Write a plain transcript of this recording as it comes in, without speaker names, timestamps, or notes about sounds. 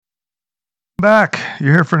Back.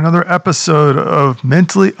 You're here for another episode of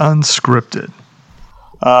Mentally Unscripted.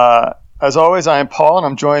 As always, I am Paul, and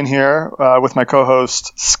I'm joined here with my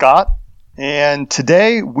co-host Scott. And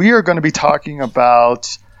today we are going to be talking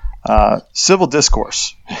about civil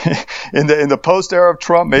discourse in the post era of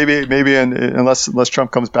Trump. Maybe unless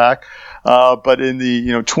Trump comes back, but in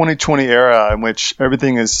the 2020 era in which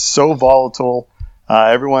everything is so volatile.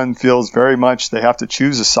 Everyone feels very much they have to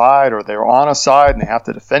choose a side, or they're on a side and they have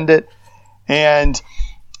to defend it. And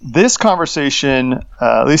this conversation,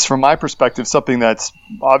 at least from my perspective, something that's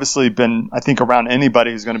obviously been, I think, around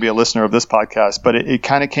anybody who's going to be a listener of this podcast, but it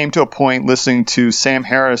kind of came to a point listening to Sam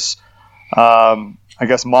Harris,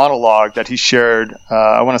 monologue that he shared,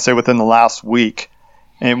 I want to say within the last week,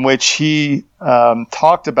 in which he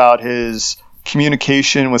talked about his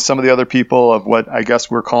communication with some of the other people of what I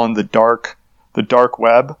guess we're calling the dark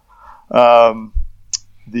web.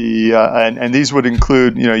 And these would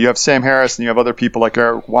include, you have Sam Harris and you have other people like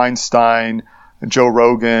Eric Weinstein, Joe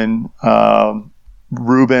Rogan,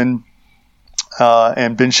 Rubin,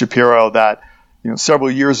 and Ben Shapiro that, several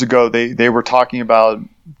years ago they were talking about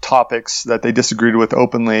topics that they disagreed with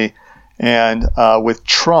openly. And with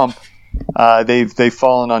Trump, they've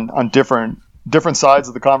fallen on different sides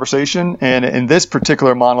of the conversation. And in this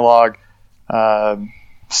particular monologue,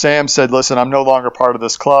 Sam said, listen, I'm no longer part of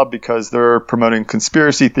this club because they're promoting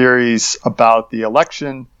conspiracy theories about the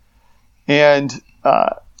election. And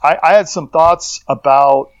I had some thoughts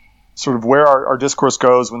about sort of where our discourse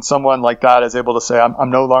goes when someone like that is able to say, I'm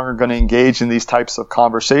no longer going to engage in these types of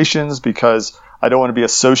conversations because I don't want to be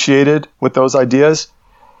associated with those ideas.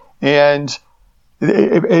 And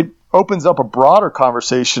it opens up a broader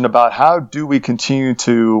conversation about how do we continue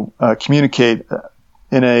to communicate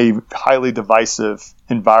in a highly divisive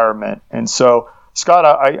environment. And so, Scott,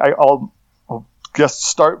 I'll just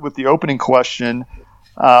start with the opening question.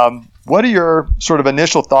 What are your sort of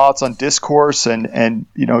initial thoughts on discourse and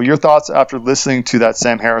your thoughts after listening to that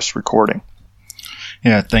Sam Harris recording?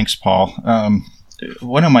 Yeah, thanks, Paul.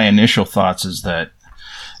 One of my initial thoughts is that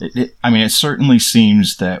it certainly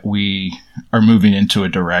seems that we are moving into a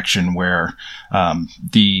direction where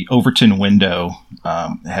the Overton window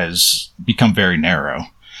has become very narrow,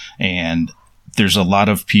 and there's a lot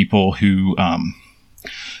of people who want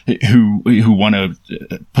to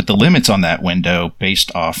put the limits on that window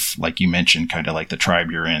based off, like you mentioned, kind of like the tribe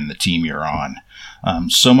you're in, the team you're on.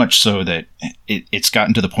 So much so that it's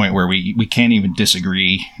gotten to the point where we can't even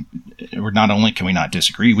disagree. Or not only can we not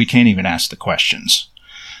disagree, we can't even ask the questions.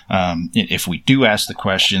 If we do ask the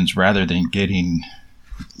questions, rather than getting,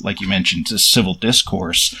 like you mentioned, to civil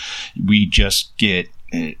discourse, we just get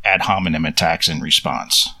ad hominem attacks in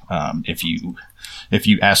response. If you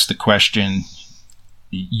ask the question,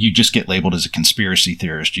 you just get labeled as a conspiracy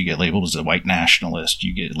theorist. You get labeled as a white nationalist.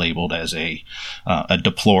 You get labeled as a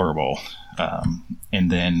deplorable,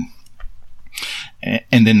 and then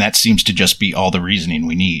that seems to just be all the reasoning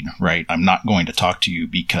we need, right? I'm not going to talk to you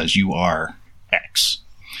because you are X.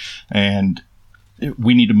 And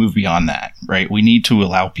we need to move beyond that, right? We need to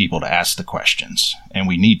allow people to ask the questions, and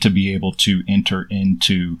we need to be able to enter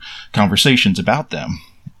into conversations about them.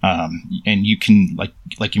 And you can,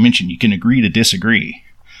 like you mentioned, you can agree to disagree,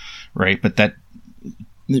 right? But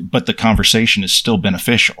the conversation is still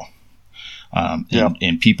beneficial.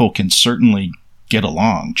 And people can certainly get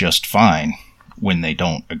along just fine when they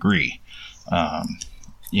don't agree. I'm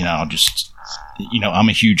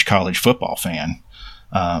a huge college football fan.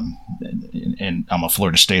 And I'm a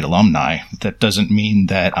Florida State alumni. That doesn't mean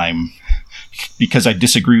that because I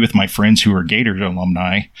disagree with my friends who are Gators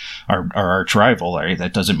alumni, are our rival, right?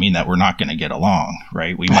 That doesn't mean that we're not going to get along,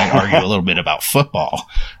 right? We might argue a little bit about football,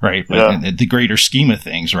 right? But in the greater scheme of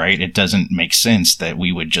things, right, it doesn't make sense that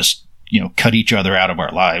we would just, cut each other out of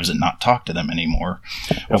our lives and not talk to them anymore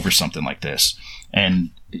over something like this. And,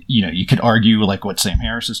 you could argue like what Sam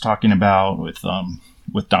Harris is talking about with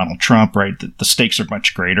Donald Trump, right? The stakes are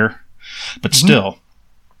much greater, but still,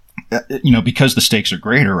 because the stakes are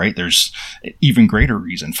greater, right? There's even greater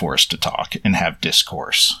reason for us to talk and have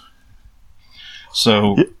discourse.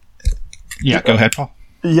 So, go ahead, Paul.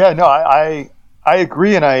 Yeah, no, I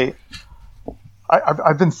agree. And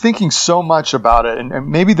I've been thinking so much about it. And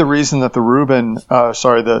maybe the reason that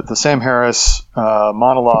the Sam Harris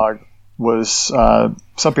monologue was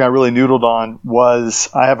something I really noodled on was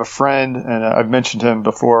I have a friend, and I've mentioned him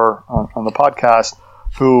before on the podcast,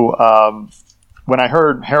 who when I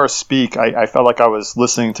heard Harris speak, I felt like I was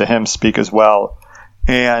listening to him speak as well.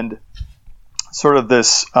 And sort of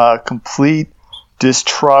this complete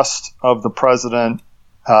distrust of the president.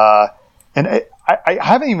 And I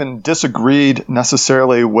haven't even disagreed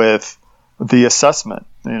necessarily with the assessment,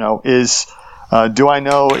 is Do I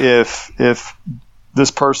know if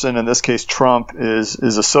this person, in this case Trump, is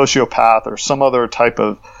a sociopath or some other type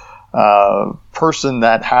of person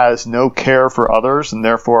that has no care for others and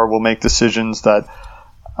therefore will make decisions that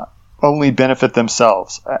only benefit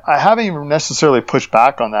themselves? I haven't even necessarily pushed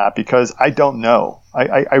back on that because I don't know.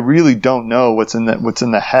 I really don't know what's in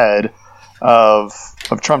the head of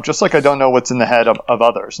Trump, just like I don't know what's in the head of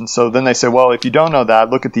others. And so then they say, well, if you don't know that,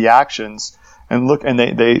 look at the actions and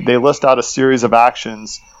they list out a series of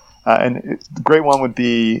actions. And the great one would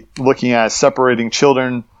be looking at separating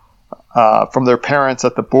children from their parents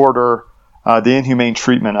at the border, the inhumane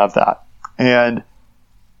treatment of that. And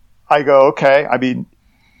I go, okay, I mean,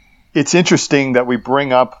 it's interesting that we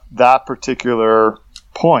bring up that particular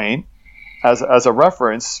point as a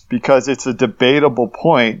reference because it's a debatable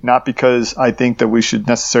point, not because I think that we should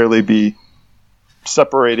necessarily be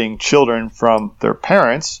separating children from their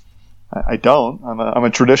parents. I don't. I'm a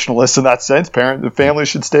traditionalist in that sense. The family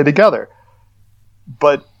should stay together.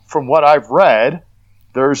 But from what I've read,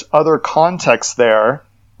 there's other context there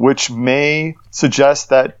which may suggest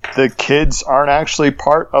that the kids aren't actually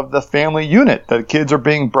part of the family unit. The kids are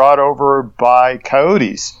being brought over by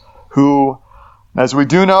coyotes who, as we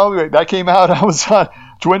do know, that came out, I was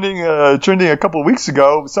trending a couple of weeks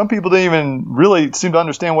ago. Some people didn't even really seem to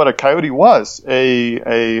understand what a coyote was,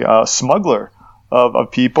 a smuggler of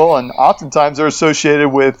people, and oftentimes they're associated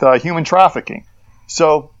with human trafficking.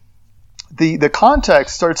 So the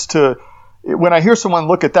context starts to, when I hear someone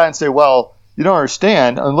look at that and say, well, you don't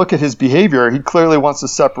understand, and look at his behavior, he clearly wants to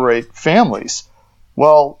separate families.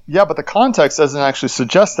 Well, yeah, but the context doesn't actually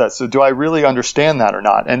suggest that. So do I really understand that or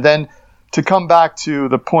not? And then to come back to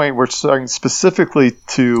the point we're starting specifically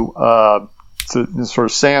to sort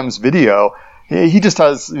of Sam's video, he just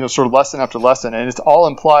has sort of lesson after lesson, and it's all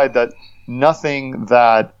implied that nothing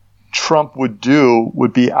that Trump would do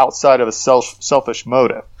would be outside of a selfish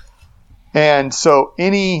motive. And so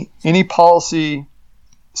any policy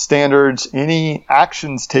standards, any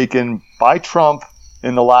actions taken by Trump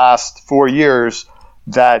in the last 4 years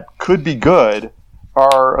that could be good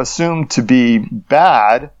are assumed to be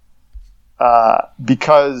bad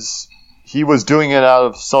because he was doing it out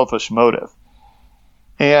of selfish motive.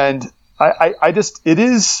 And I just, it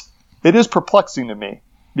is perplexing to me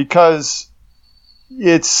because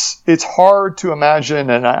it's hard to imagine,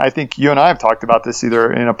 and I think you and I have talked about this either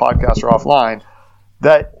in a podcast or offline,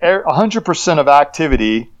 that 100% of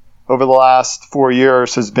activity over the last 4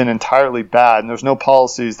 years has been entirely bad, and there's no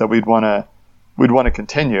policies that we'd want to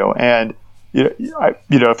continue. And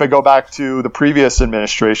if I go back to the previous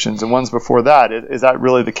administrations and ones before that, is that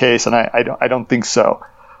really the case? And I don't think so.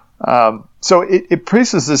 So it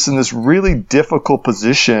places us in this really difficult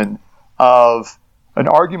position of an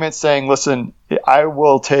argument saying, listen, I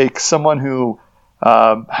will take someone who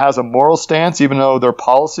has a moral stance, even though their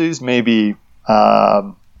policies may be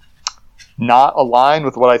not aligned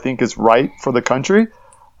with what I think is right for the country,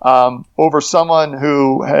 over someone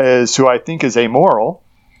who I think is amoral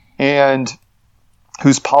and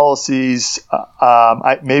whose policies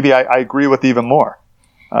I agree with even more,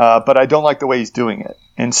 but I don't like the way he's doing it.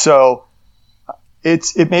 And so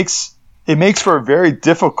it makes for a very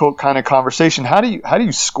difficult kind of conversation. How do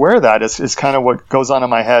you square that is kind of what goes on in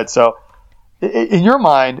my head. So in your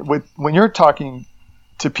mind, when you're talking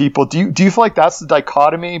to people, do you feel like that's the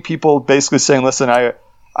dichotomy? People basically saying, listen,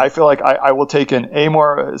 I feel like I will take an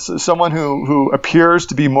amoral, someone who appears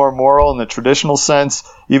to be more moral in the traditional sense,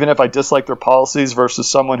 even if I dislike their policies, versus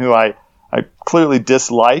someone who I clearly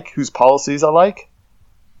dislike, whose policies I like?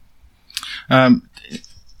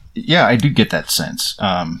 Yeah, I do get that sense.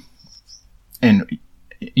 And,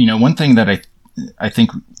 one thing that I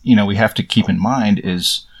think, we have to keep in mind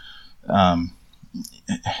is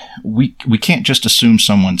we can't just assume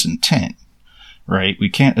someone's intent, right? We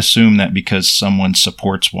can't assume that because someone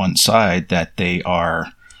supports one side that they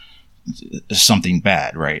are something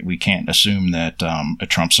bad, right? We can't assume that a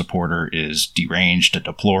Trump supporter is deranged, a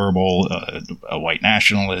deplorable, a white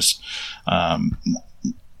nationalist,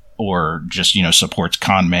 or just, supports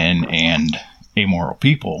con men and amoral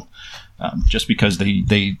people. Just because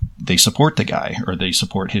they support the guy or they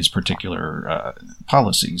support his particular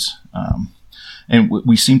policies, and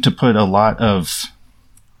we seem to put a lot of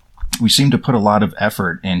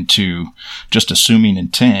effort into just assuming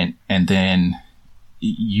intent and then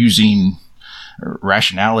using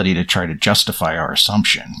rationality to try to justify our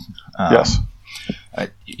assumption. Yes.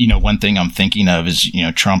 One thing I'm thinking of is,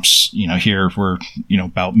 Trump's, here we're,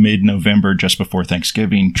 about mid-November, just before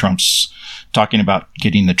Thanksgiving, Trump's talking about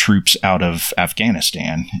getting the troops out of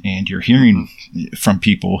Afghanistan. And you're hearing from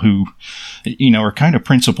people who, are kind of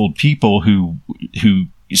principled people who,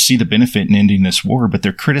 see the benefit in ending this war, but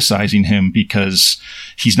they're criticizing him because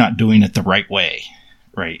he's not doing it the right way.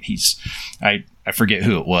 Right. I forget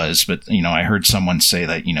who it was, but, I heard someone say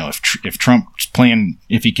that, if Trump's plan,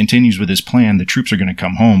 if he continues with his plan, the troops are going to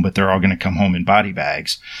come home, but they're all going to come home in body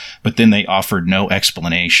bags. But then they offered no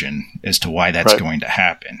explanation as to why that's going to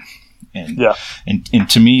happen. And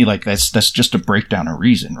to me, like, that's just a breakdown of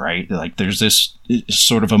reason, right? Like, there's this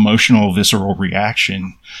sort of emotional, visceral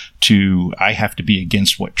reaction to, I have to be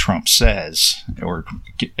against what Trump says or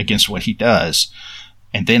against what he does.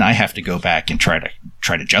 And then I have to go back and try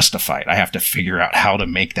to justify it. I have to figure out how to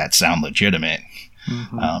make that sound legitimate.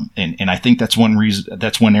 Mm-hmm. And I think that's one reason,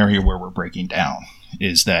 that's one area where we're breaking down,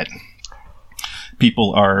 is that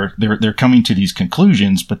people they're coming to these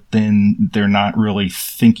conclusions, but then they're not really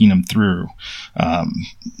thinking them through,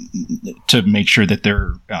 to make sure that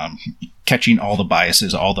they're, catching all the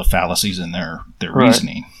biases, all the fallacies in their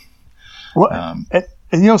reasoning. Well,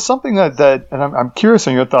 and something that and I'm curious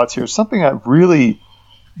on your thoughts here, something that really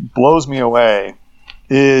blows me away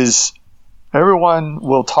is everyone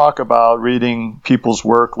will talk about reading people's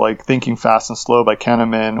work like Thinking Fast and Slow by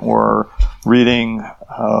Kahneman, or reading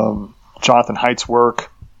Jonathan Haidt's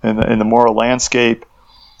work in the Moral Landscape,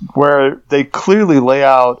 where they clearly lay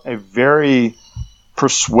out a very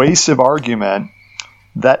persuasive argument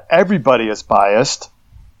that everybody is biased.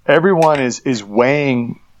 Everyone is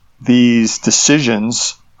weighing these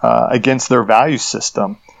decisions against their value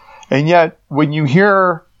system. And yet, when you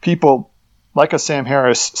hear people like a Sam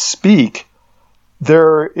Harris speak,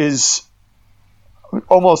 there is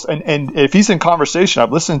almost, and if he's in conversation,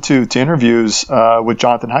 I've listened to interviews with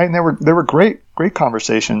Jonathan Haidt, and they were great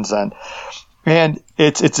conversations, and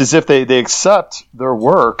it's as if they accept their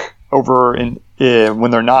work over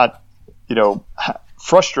when they're not,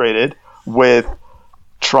 frustrated with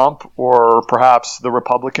Trump or perhaps the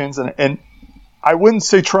Republicans, and I wouldn't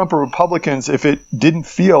say Trump or Republicans if it didn't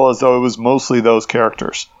feel as though it was mostly those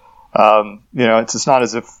characters. It's not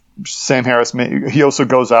as if Sam Harris he also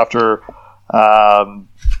goes after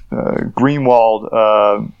Greenwald,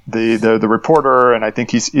 the reporter, and I think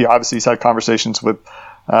he's had conversations with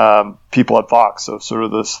people at Fox, so sort of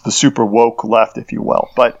the super woke left, if you will,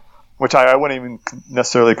 but which I wouldn't even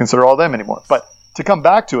necessarily consider all them anymore. But to come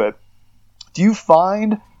back to it, do you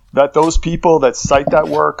find that those people that cite that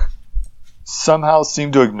work somehow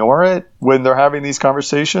seem to ignore it when they're having these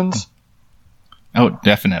conversations? Oh,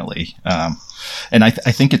 definitely. And I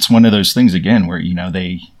think it's one of those things, again, where,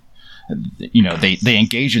 they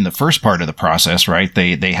engage in the first part of the process, right?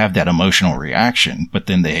 They have that emotional reaction, but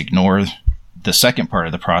then they ignore the second part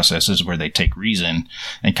of the process, is where they take reason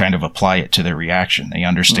and kind of apply it to their reaction. They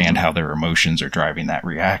understand how their emotions are driving that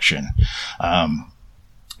reaction.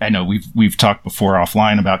 I know we've talked before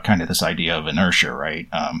offline about kind of this idea of inertia, right?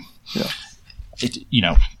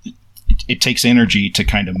 It takes energy to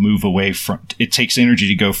kind of move away from, it takes energy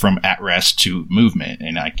to go from at rest to movement.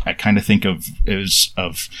 And I kind of think of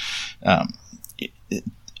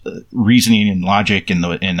reasoning and logic and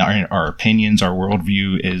our opinions, our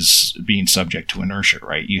worldview is being subject to inertia,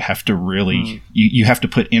 right? You have to really, you have to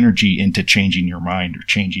put energy into changing your mind or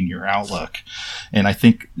changing your outlook. And I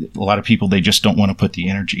think a lot of people, they just don't want to put the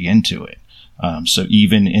energy into it. So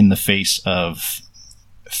even in the face of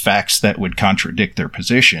facts that would contradict their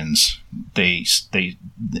positions, they're just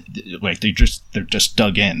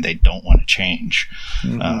dug in. They don't want to change.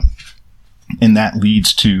 And that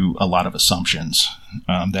leads to a lot of assumptions.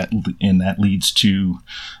 That leads to,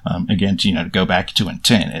 again, to go back to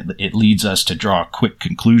intent. It leads us to draw quick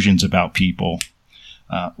conclusions about people,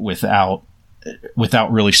 without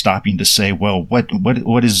really stopping to say, well,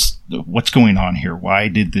 what's going on here? Why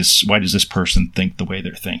does this person think the way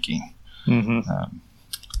they're thinking?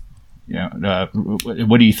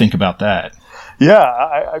 What do you think about that?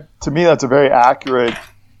 Yeah, to me, that's a very accurate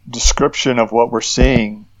description of what we're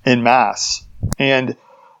seeing in mass. And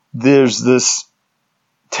there's this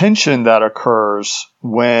tension that occurs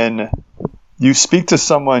when you speak to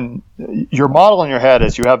someone. Your model in your head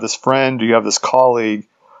is you have this friend, you have this colleague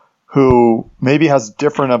who maybe has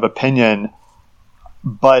different of opinion,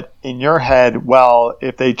 but in your head, well,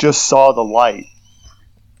 if they just saw the light,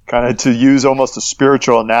 kind of to use almost a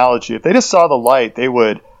spiritual analogy, if they just saw the light, they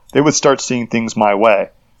would start seeing things my way,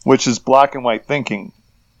 which is black and white thinking,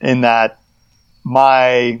 in that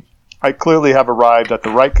I clearly have arrived at the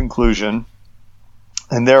right conclusion,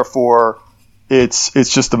 and therefore it's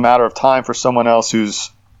just a matter of time for someone else who's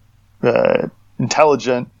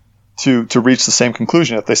intelligent to reach the same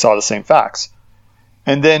conclusion if they saw the same facts.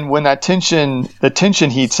 And then when the tension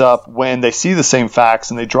heats up when they see the same facts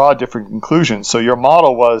and they draw different conclusions. So your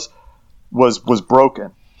model was broken.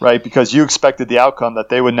 right? Because you expected the outcome that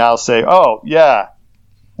they would now say, oh, yeah,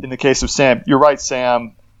 in the case of Sam, you're right,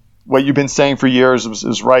 Sam. What you've been saying for years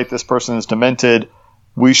is right. This person is demented.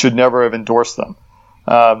 We should never have endorsed them.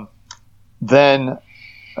 Then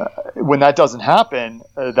when that doesn't happen,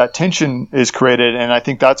 that tension is created. And I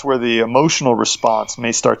think that's where the emotional response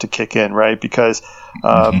may start to kick in, right? Because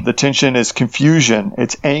the tension is confusion.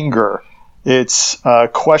 It's anger. It's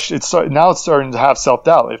question. Now it's starting to have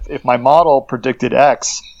self-doubt. If my model predicted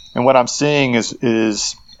X and what I'm seeing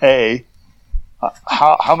is A,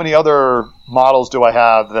 how many other models do I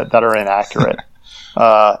have that are inaccurate?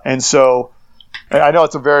 And so I know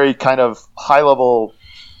it's a very kind of high level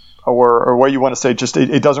or what you want to say, just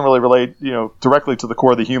it doesn't really relate, directly to the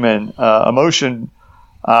core of the human emotion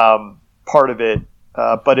part of it.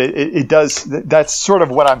 But it does. That's sort of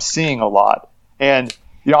what I'm seeing a lot. And,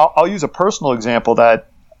 I'll use a personal example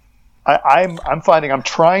that I'm finding I'm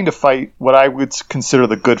trying to fight what I would consider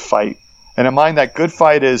the good fight. And in mind, that good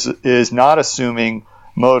fight is not assuming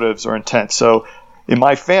motives or intent. So in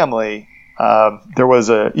my family, there was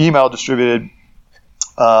an email distributed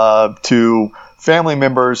to family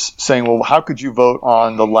members saying, well, how could you vote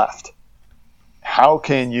on the left? How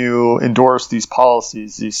can you endorse these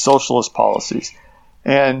policies, these socialist policies?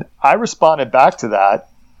 And I responded back to that.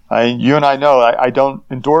 You and I know I don't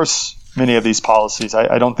endorse many of these policies.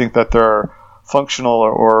 I don't think that they're functional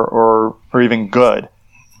or even good.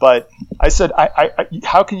 But I said,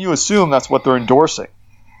 how can you assume that's what they're endorsing?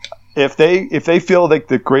 If they feel like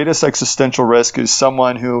the greatest existential risk is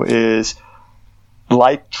someone who is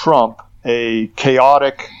like Trump, a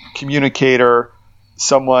chaotic communicator,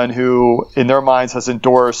 someone who in their minds has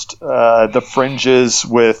endorsed the fringes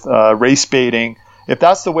with race baiting, if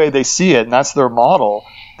that's the way they see it and that's their model,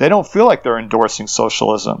 they don't feel like they're endorsing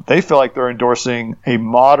socialism. They feel like they're endorsing a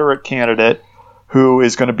moderate candidate who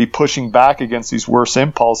is going to be pushing back against these worse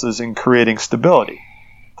impulses and creating stability.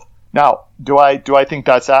 Now, do I think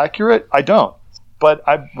that's accurate? I don't. But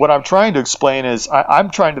what I'm trying to explain is I'm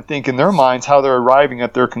trying to think in their minds how they're arriving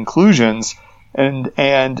at their conclusions and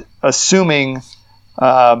assuming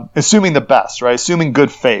the best, right? Assuming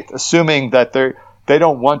good faith, assuming that they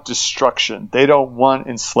don't want destruction, they don't want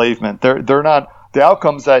enslavement. They're not. The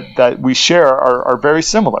outcomes that we share are very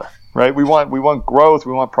similar, right? We want growth,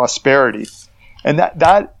 we want prosperity. And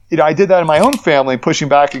that I did that in my own family, pushing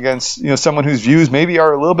back against someone whose views maybe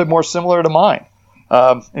are a little bit more similar to mine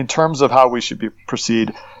in terms of how we should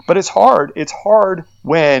proceed. But it's hard. It's hard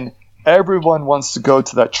when everyone wants to go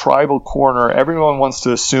to that tribal corner. Everyone wants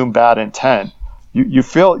to assume bad intent. You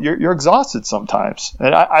feel you're exhausted sometimes.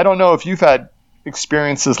 And I don't know if you've had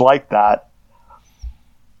experiences like that.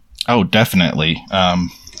 Oh, definitely.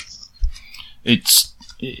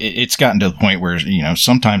 It's gotten to the point where,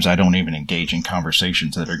 sometimes I don't even engage in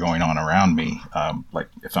conversations that are going on around me. Like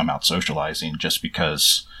if I'm out socializing, just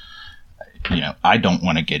because, I don't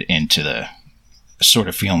want to get into the sort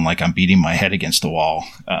of feeling like I'm beating my head against the wall,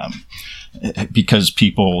 because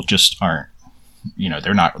people just aren't,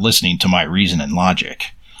 they're not listening to my reason and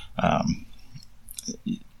logic.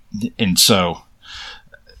 And so,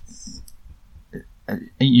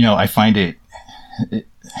 I find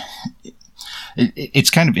it's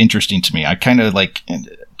kind of interesting to me. I kind of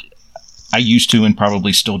I used to and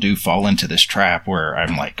probably still do fall into this trap where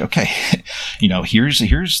I'm like, okay, here's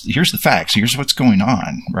the facts. Here's what's going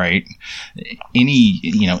on, right?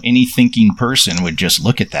 Any thinking person would just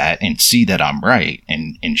look at that and see that I'm right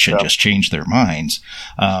and should just change their minds.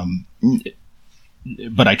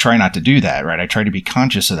 But I try not to do that, right? I try to be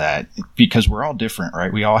conscious of that because we're all different,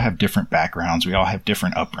 right? We all have different backgrounds. We all have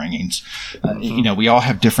different upbringings. We all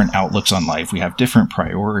have different outlooks on life. We have different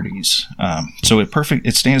priorities. So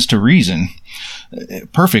it stands to reason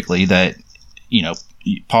perfectly that,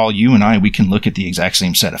 Paul, you and I, we can look at the exact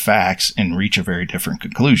same set of facts and reach a very different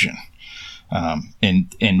conclusion.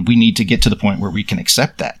 And we need to get to the point where we can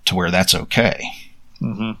accept that, to where that's okay.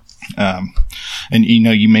 Mm-hmm. And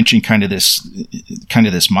you mentioned kind of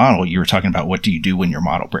this model. You were talking about what do you do when your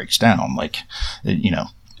model breaks down? Like,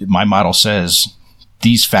 my model says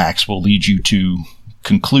these facts will lead you to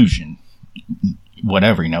conclusion,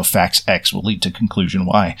 whatever, facts X will lead to conclusion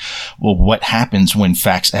Y. Well, what happens when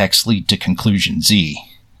facts X lead to conclusion Z?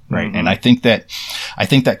 Right. Mm-hmm. And I think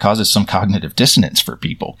that causes some cognitive dissonance for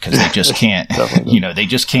people because they just can't, they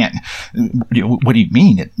just can't, what do you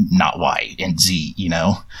mean not Y and Z,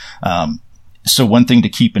 So one thing to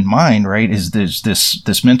keep in mind, right, is there's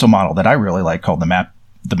this mental model that I really like called the map.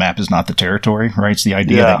 The map is not the territory, right? It's the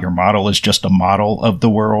idea that your model is just a model of the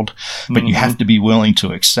world, but you have to be willing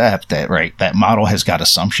to accept that, right? That model has got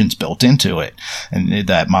assumptions built into it, and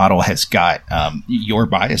that model has got your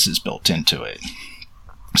biases built into it.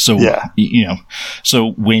 So,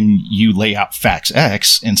 so when you lay out facts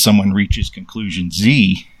X and someone reaches conclusion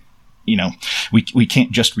Z, we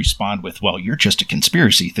can't just respond with, well, you're just a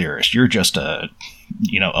conspiracy theorist. You're just a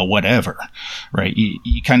whatever, right?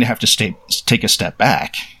 You kind of have to take a step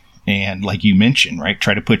back. And like you mentioned, right,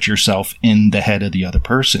 try to put yourself in the head of the other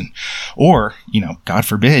person, or, God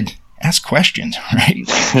forbid, ask questions, right?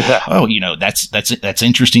 Like, oh, that's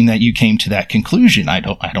interesting that you came to that conclusion. I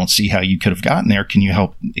don't see how you could have gotten there. Can you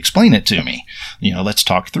help explain it to me? Let's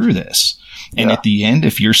talk through this. And at the end,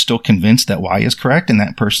 if you're still convinced that Y is correct and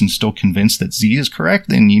that person's still convinced that Z is correct,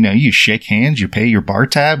 then, you shake hands, you pay your bar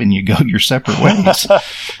tab, and you go your separate ways.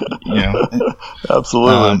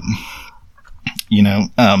 Absolutely.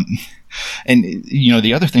 And,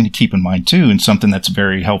 the other thing to keep in mind too, and something that's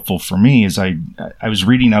very helpful for me, is I was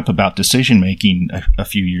reading up about decision making a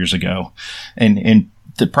few years ago, and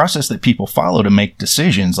the process that people follow to make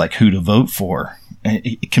decisions, like who to vote for,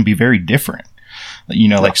 it can be very different.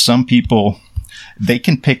 Like some people, they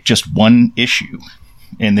can pick just one issue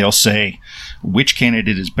and they'll say, which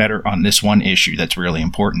candidate is better on this one issue that's really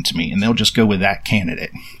important to me? And they'll just go with that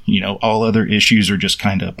candidate. All other issues are just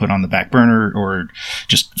kind of put on the back burner or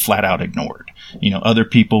just flat out ignored. Other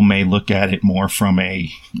people may look at it more from a,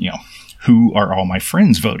 who are all my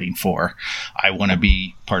friends voting for? I want to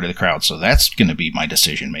be part of the crowd. So that's going to be my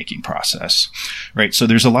decision-making process, right? So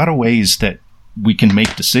there's a lot of ways that we can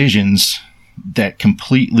make decisions that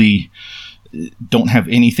completely don't have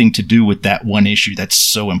anything to do with that one issue that's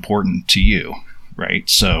so important to you, right?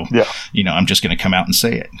 So, I'm just going to come out and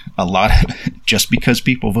say it. Just because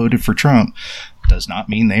people voted for Trump does not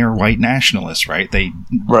mean they are white nationalists, right?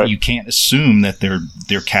 You can't assume that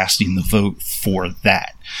they're casting the vote for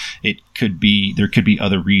that. There could be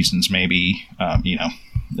other reasons. Maybe,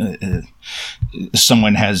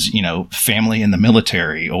 someone has, family in the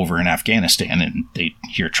military over in Afghanistan, and they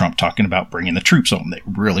hear Trump talking about bringing the troops home. They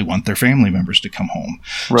really want their family members to come home.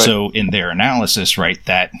 Right. So in their analysis, right,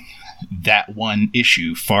 that one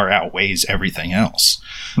issue far outweighs everything else.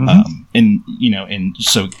 Mm-hmm. And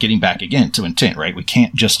so getting back again to intent, right? We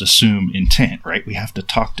can't just assume intent, right? We have to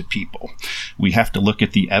talk to people. We have to look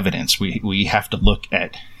at the evidence. We have to look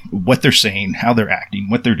at what they're saying, how they're acting,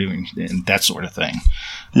 what they're doing, and that sort of thing.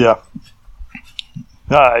 Yeah.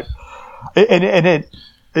 And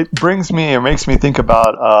it brings me, or makes me think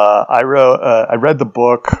about, I read the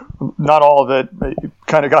book, not all of it,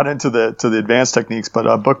 kind of got into the advanced techniques, but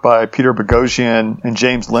a book by Peter Boghossian and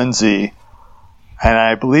James Lindsay, and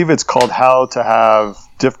I believe it's called How to Have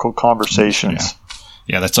Difficult Conversations.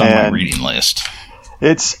 Yeah, that's on my reading list.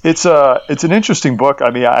 It's an interesting book. I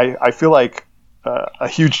mean, I feel like a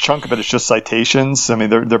huge chunk of it is just citations. I mean,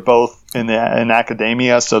 they're both in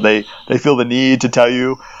academia, so they feel the need to tell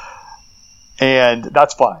you. And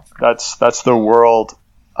that's fine. That's their world.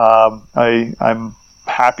 I'm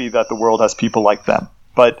happy that the world has people like them.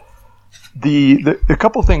 But a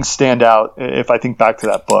couple things stand out if I think back to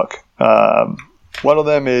that book. One of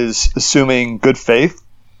them is assuming good faith.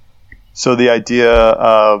 So the idea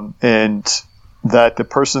and that the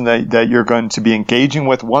person that you're going to be engaging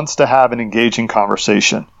with wants to have an engaging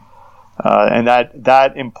conversation, and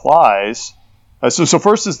that implies. So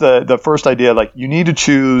first is the first idea, like you need to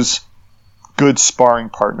choose good sparring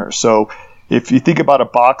partners. So if you think about a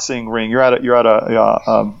boxing ring, you're at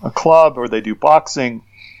a club or they do boxing,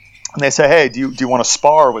 and they say, hey, do you want to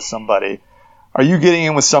spar with somebody? Are you getting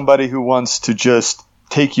in with somebody who wants to just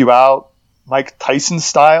take you out Mike Tyson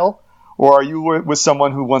style, or are you with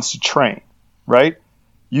someone who wants to train, right?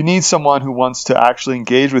 You need someone who wants to actually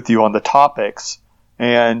engage with you on the topics,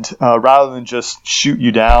 and rather than just shoot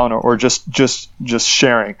you down or just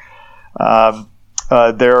sharing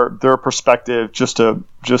their perspective, just to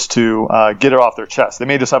get it off their chest. They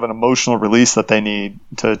may just have an emotional release that they need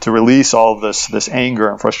to release all of this anger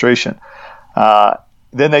and frustration.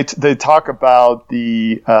 Then they talk about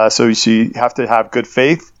so you have to have good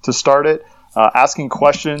faith to start it. Asking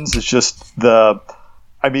questions is just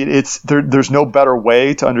there's no better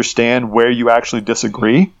way to understand where you actually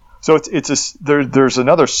disagree. So there's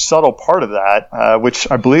another subtle part of that,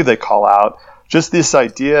 which I believe they call out. Just this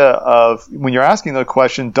idea of when you're asking the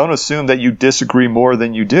question, don't assume that you disagree more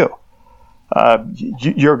than you do.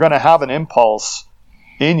 You're going to have an impulse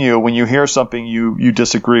in you when you hear something you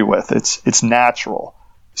disagree with. It's natural,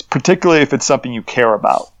 particularly if it's something you care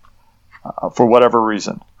about for whatever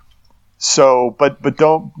reason. So, but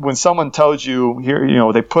don't, when someone tells you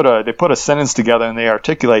here, they put a sentence together and they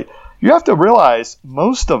articulate, you have to realize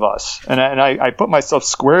most of us, and I put myself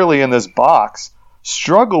squarely in this box,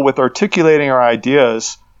 struggle with articulating our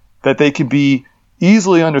ideas that they can be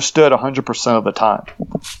easily understood 100% of the time,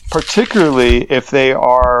 particularly if they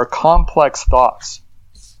are complex thoughts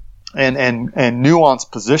and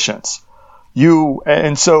nuanced positions.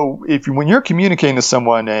 So when you're communicating to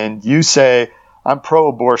someone and you say, I'm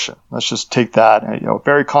pro-abortion, let's just take that,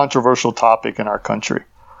 very controversial topic in our country.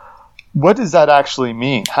 What does that actually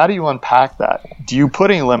mean? How do you unpack that? Do you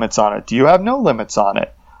put any limits on it? Do you have no limits on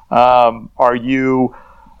it? Do you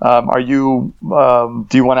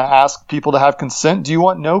want to ask people to have consent? Do you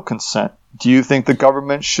want no consent? Do you think the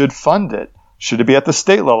government should fund it? Should it be at the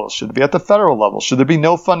state level? Should it be at the federal level? Should there be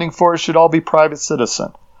no funding for it? Should it all be private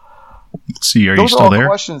citizen? Let's see, are Those you still are all there?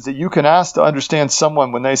 questions that you can ask to understand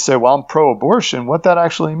someone when they say, well, I'm pro-abortion, what that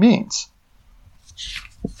actually means.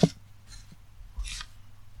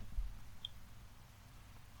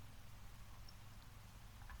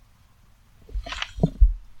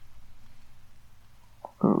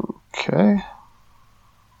 Okay.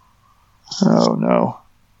 Oh, no.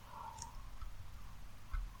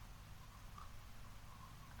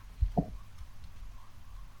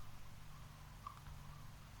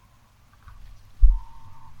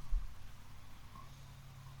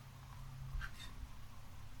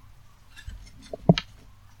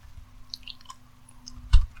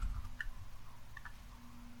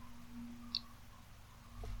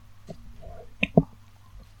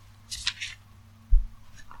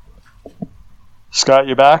 Scott,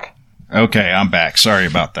 you back? Okay, I'm back. Sorry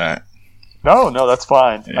about that. No, that's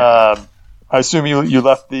fine. Yeah. I assume you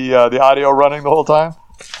left the audio running the whole time?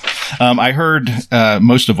 I heard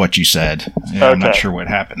most of what you said. Yeah, I'm not sure what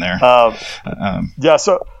happened there. Yeah,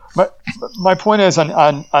 so my point is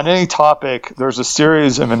on any topic, there's a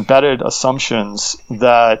series of embedded assumptions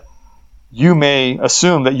that you may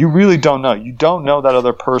assume that you really don't know. You don't know that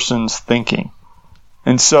other person's thinking.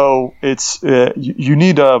 And so it's you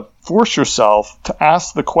need to force yourself to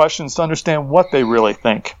ask the questions to understand what they really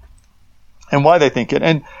think and why they think it.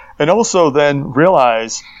 And also then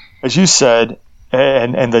realize, as you said,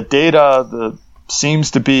 and the data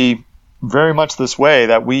seems to be very much this way,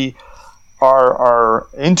 that our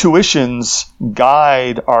intuitions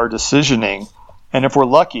guide our decisioning. And if we're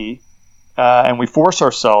lucky, and we force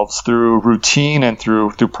ourselves through routine and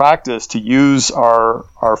through practice to use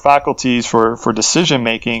our faculties for decision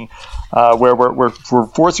making, where we're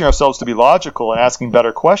forcing ourselves to be logical and asking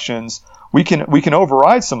better questions, we can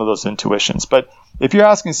override some of those intuitions. But if you're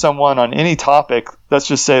asking someone on any topic, let's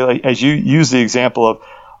just say, like, as you use the example of,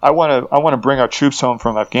 I want to bring our troops home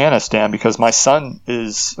from Afghanistan because my son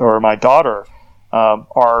or my daughter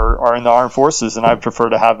are in the armed forces, and I prefer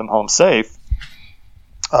to have them home safe.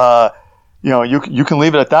 You can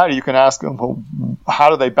leave it at that, or you can ask them, well, how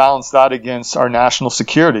do they balance that against our national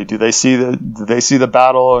security? Do they see the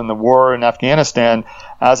battle and the war in Afghanistan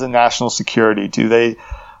as a national security? Do they?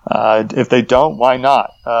 If they don't, why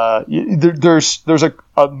not? There's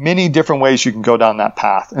many different ways you can go down that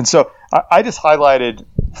path. And so I just highlighted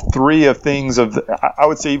 3 of things I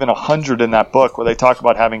would say even 100 in that book where they talk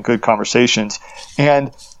about having good conversations.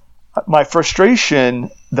 And my frustration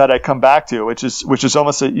that I come back to, which is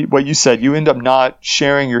almost what you said, you end up not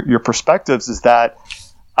sharing your perspectives, is that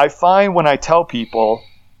I find when I tell people,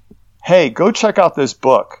 hey, go check out this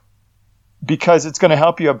book because it's going to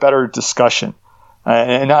help you have better discussion.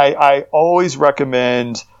 And I always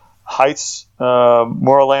recommend Haidt's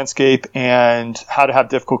Moral Landscape and How to Have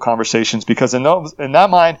Difficult Conversations, because in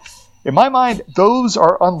my mind, those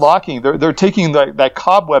are unlocking. They're taking that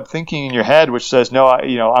cobweb thinking in your head, which says, no,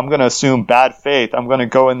 I'm going to assume bad faith. I'm going to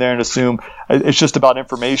go in there and assume it's just about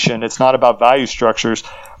information. It's not about value structures.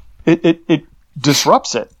 It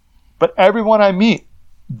disrupts it. But everyone I meet,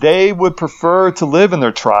 they would prefer to live in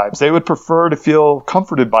their tribes. They would prefer to feel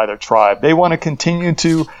comforted by their tribe. They want to continue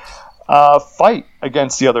to fight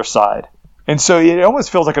against the other side. And so it almost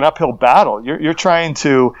feels like an uphill battle. You're trying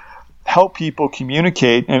to help people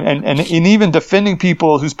communicate and even defending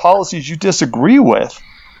people whose policies you disagree with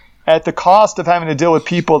at the cost of having to deal with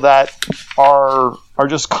people that are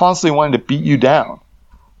just constantly wanting to beat you down.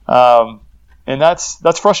 And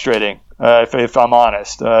that's frustrating, if I'm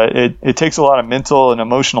honest. It takes a lot of mental and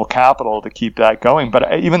emotional capital to keep that going.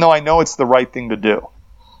 But even though I know it's the right thing to do,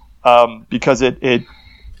 because I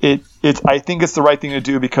think it's the right thing to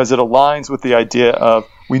do because it aligns with the idea of,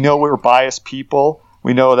 we know we're biased people.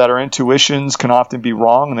 We know that our intuitions can often be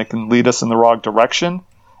wrong and they can lead us in the wrong direction,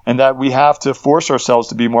 and that we have to force ourselves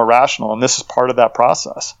to be more rational. And this is part of that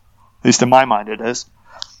process. At least in my mind, it is.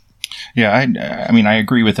 Yeah, I mean, I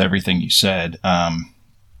agree with everything you said. I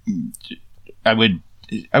would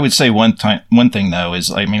I would say one thing though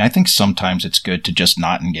is, I mean, I think sometimes it's good to just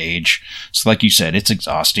not engage. So like you said, it's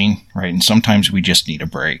exhausting, right? And sometimes we just need a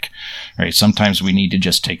break, right? Sometimes we need to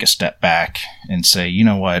just take a step back and say, you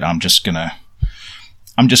know what, I'm just gonna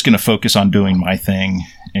focus on doing my thing,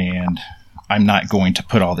 and I'm not going to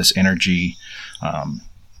put all this energy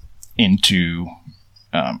into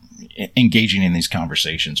engaging in these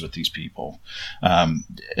conversations with these people,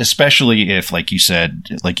 especially if, like you said,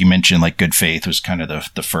 like you mentioned, like good faith was kind of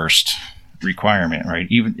the first requirement, right?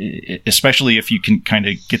 Especially if you can kind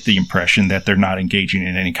of get the impression that they're not engaging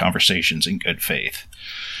in any conversations in good faith.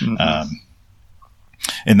 Mm-hmm.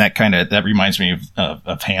 And that reminds me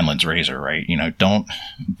of Hanlon's razor, right? You know,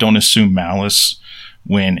 don't assume malice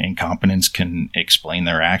when incompetents can explain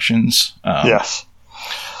their actions. Yes.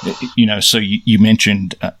 You know, so you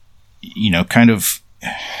mentioned, kind of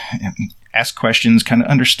ask questions, kind of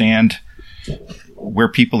understand where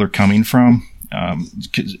people are coming from.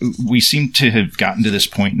 'Cause we seem to have gotten to this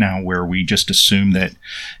point now where we just assume that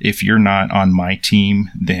if you're not on my team,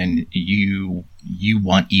 then you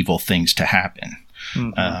want evil things to happen.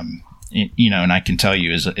 Mm-hmm. And I can tell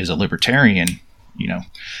you as a libertarian, we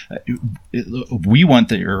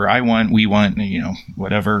want,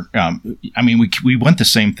 whatever. I mean, we want the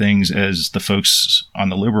same things as the folks on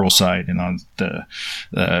the liberal side and on the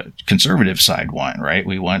conservative side want, right?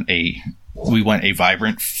 We want a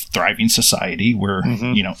vibrant, thriving society where,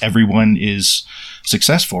 mm-hmm. Everyone is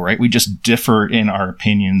successful, right? We just differ in our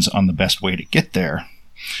opinions on the best way to get there.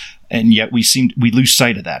 And yet we lose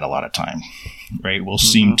sight of that a lot of time, right? We'll mm-hmm.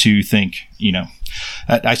 seem to think,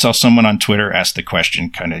 I saw someone on Twitter ask the question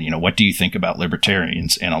kind of, what do you think about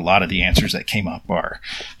libertarians? And a lot of the answers that came up are,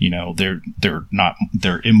 they're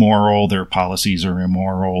immoral, their policies are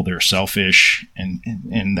immoral, they're selfish.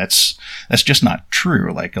 And that's just not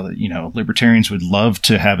true. Like, libertarians would love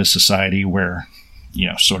to have a society where,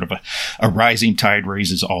 sort of a rising tide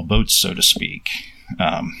raises all boats, so to speak.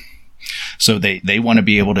 So they want to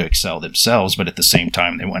be able to excel themselves, but at the same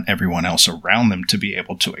time, they want everyone else around them to be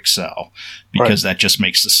able to excel, because that just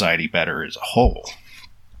makes society better as a whole.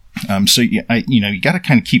 So you got to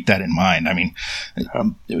kind of keep that in mind. I mean,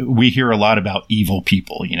 we hear a lot about evil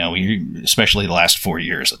people, especially the last 4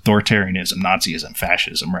 years, authoritarianism, Nazism,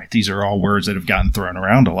 fascism, right? These are all words that have gotten thrown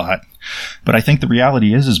around a lot. But I think the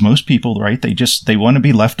reality is most people, right, they want to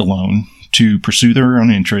be left alone to pursue their own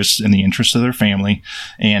interests and the interests of their family,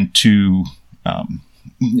 and to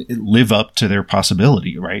live up to their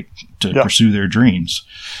possibility, right? To pursue their dreams.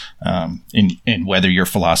 And whether your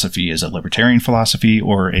philosophy is a libertarian philosophy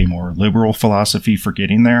or a more liberal philosophy for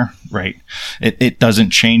getting there, right? It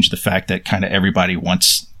doesn't change the fact that kind of everybody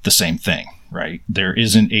wants the same thing, right? There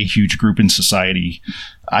isn't a huge group in society,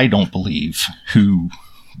 I don't believe, who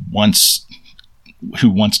wants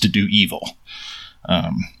to do evil.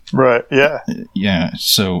 Right. Yeah. Yeah.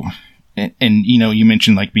 So, and you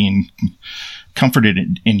mentioned like being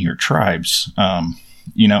comforted in your tribes.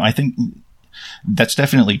 I think that's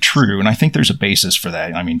definitely true. And I think there's a basis for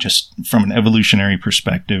that. I mean, just from an evolutionary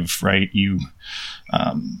perspective, right? You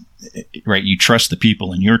trust the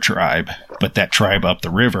people in your tribe, but that tribe up the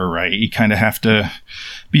river, right? You kind of have to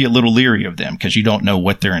be a little leery of them because you don't know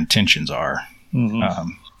what their intentions are. Mm-hmm.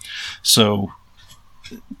 So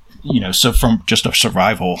from just a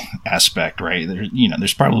survival aspect, right,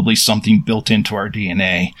 there's probably something built into our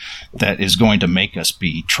DNA that is going to make us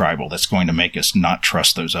be tribal, that's going to make us not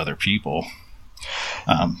trust those other people.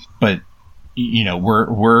 But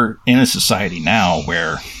we're in a society now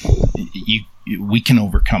where we can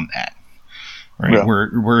overcome that, right? Yeah.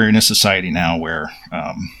 We're in a society now where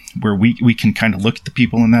we can kind of look at the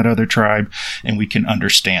people in that other tribe and we can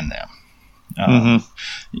understand them.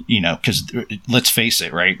 Because let's face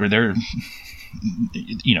it, right? Where they're,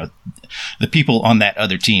 the people on that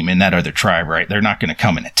other team in that other tribe, right? They're not going to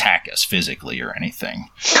come and attack us physically or anything.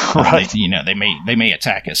 Right. They may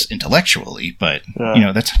attack us intellectually, but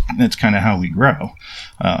that's kind of how we grow.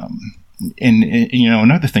 And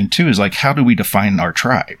another thing too is like, how do we define our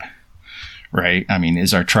tribe? Right. I mean,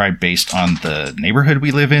 is our tribe based on the neighborhood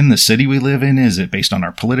we live in, the city we live in? Is it based on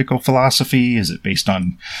our political philosophy? Is it based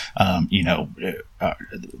on,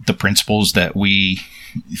 the principles that we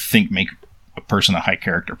think make a person a high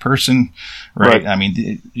character person? Right. I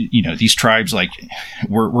mean, these tribes, like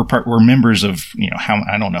we're members of,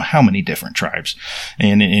 I don't know how many different tribes.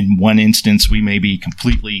 And in one instance, we may be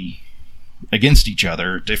completely against each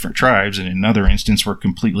other, different tribes, and in another instance we're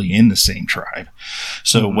completely in the same tribe.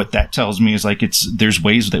 So what that tells me is like there's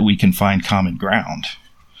ways that we can find common ground.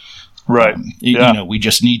 Right. We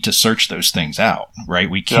just need to search those things out, right?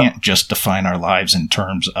 We can't just define our lives in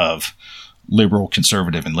terms of liberal,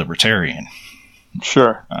 conservative, and libertarian.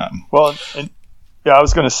 Sure. Well, yeah, I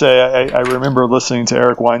was going to say, I remember listening to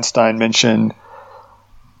Eric Weinstein mention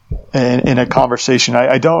in a conversation.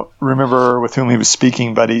 I don't remember with whom he was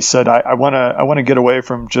speaking, but he said, I want to get away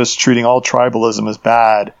from just treating all tribalism as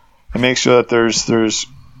bad and make sure that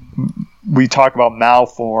we talk about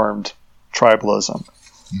malformed tribalism.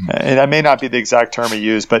 And that may not be the exact term he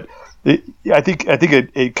used, but I think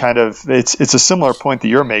it kind of it's a similar point that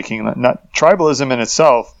you're making. Not tribalism in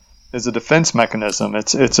itself is a defense mechanism.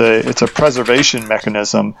 It's a preservation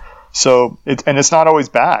mechanism. So it's not always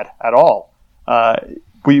bad at all.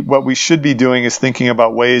 What we should be doing is thinking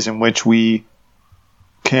about ways in which we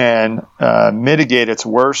can mitigate its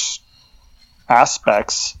worst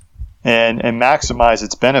aspects and maximize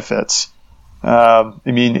its benefits. I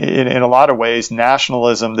mean, in a lot of ways,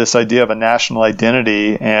 nationalism, this idea of a national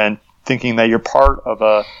identity and thinking that you're part of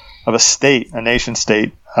a state, a nation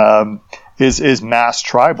state, is mass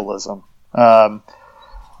tribalism.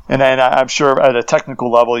 And I'm sure at a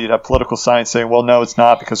technical level, you'd have political science saying, well, no, it's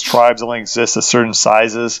not, because tribes only exist at certain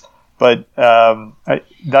sizes. But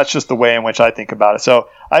that's just the way in which I think about it. So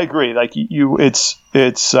I agree. Like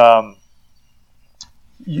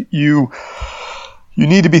you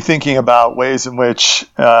need to be thinking about ways in which,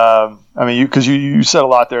 because you said a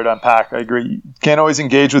lot there to unpack. I agree. You can't always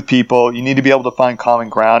engage with people. You need to be able to find common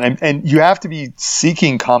ground, and you have to be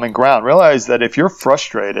seeking common ground. Realize that if you're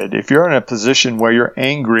frustrated, if you're in a position where you're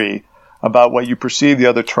angry about what you perceive the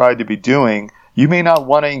other tribe to be doing, you may not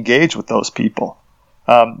want to engage with those people.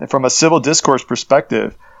 From a civil discourse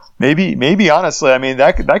perspective, maybe honestly, I mean,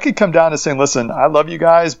 that could come down to saying, listen, I love you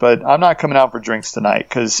guys, but I'm not coming out for drinks tonight,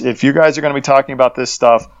 because if you guys are going to be talking about this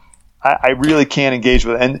stuff, I really can't engage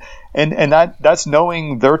with it. And that's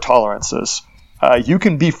knowing their tolerances. You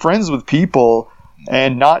can be friends with people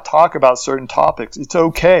and not talk about certain topics. It's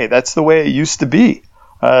okay. That's the way it used to be.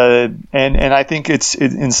 And I think it's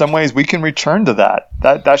in some ways we can return to that.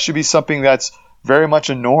 That should be something that's very much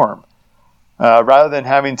a norm. Rather than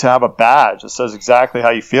having to have a badge that says exactly how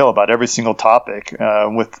you feel about every single topic,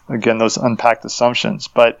 with, again, those unpacked assumptions.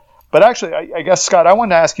 But actually, I guess, Scott, I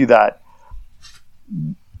wanted to ask you that.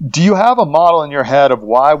 Do you have a model in your head of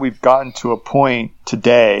why we've gotten to a point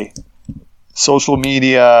today, social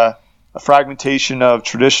media, a fragmentation of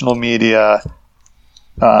traditional media,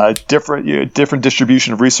 different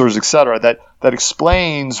distribution of resources, et cetera, that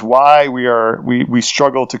explains why we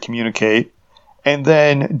struggle to communicate? And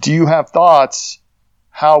then, do you have thoughts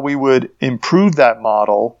how we would improve that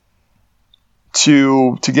model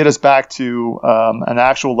to get us back to an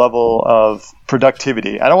actual level of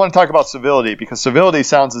productivity? I don't want to talk about civility, because civility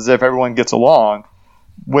sounds as if everyone gets along,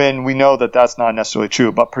 when we know that that's not necessarily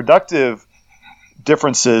true. But productive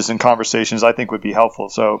differences in conversations, I think, would be helpful.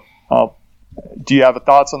 So, do you have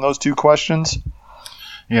thoughts on those two questions?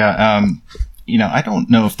 Yeah. I don't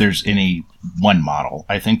know if there's any one model.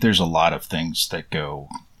 I think there's a lot of things that go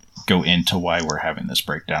into why we're having this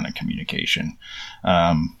breakdown in communication.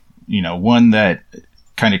 One that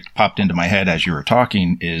kind of popped into my head as you were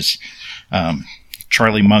talking is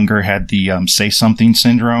Charlie Munger had the say something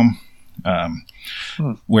syndrome,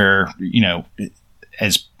 where,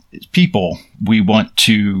 as people, we want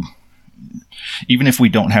to, even if we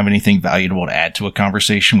don't have anything valuable to add to a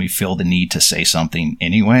conversation, we feel the need to say something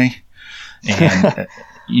anyway. And,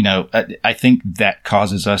 I think that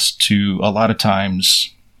causes us to, a lot of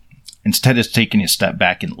times, instead of taking a step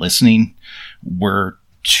back and listening, we're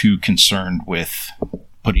too concerned with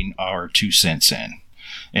putting our 2 cents in.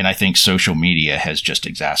 And I think social media has just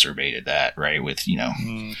exacerbated that, right? With,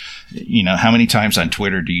 how many times on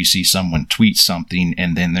Twitter do you see someone tweet something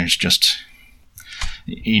and then there's just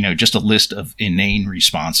a list of inane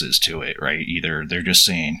responses to it, right? Either they're just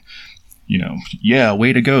saying, yeah,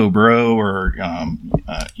 way to go, bro, or,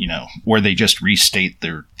 or they just restate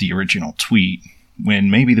the original tweet, when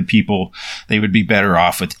maybe the people, they would be better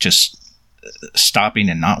off with just stopping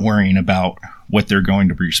and not worrying about what they're going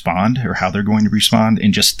to respond or how they're going to respond,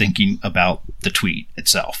 and just thinking about the tweet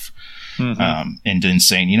itself. Mm-hmm. And then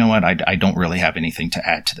saying, you know what, I don't really have anything to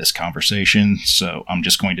add to this conversation, so I'm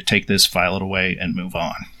just going to take this, file it away, and move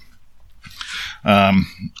on.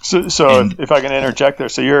 If I can interject there,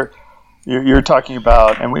 so you're talking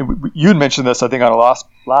about, and you had mentioned this, I think, on a last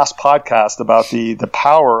podcast about the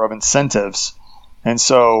power of incentives. And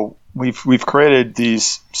so we've created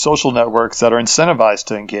these social networks that are incentivized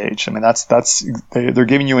to engage. I mean, they're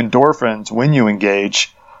giving you endorphins when you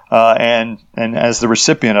engage, and as the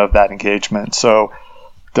recipient of that engagement. So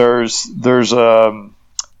there's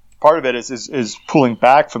part of it is pulling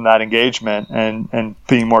back from that engagement and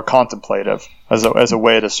being more contemplative as a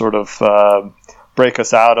way to sort of break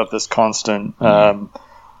us out of this constant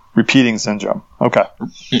repeating syndrome. Okay.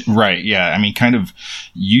 Right. Yeah. I mean, kind of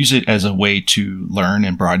use it as a way to learn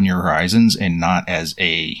and broaden your horizons, and not as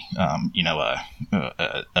a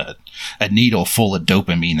needle full of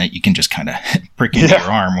dopamine that you can just kind of prick into your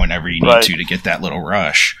arm whenever you need to get that little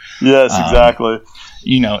rush. Yes, exactly.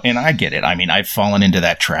 And I get it. I mean, I've fallen into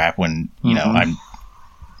that trap when,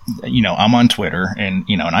 I'm on Twitter, and,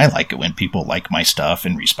 and I like it when people like my stuff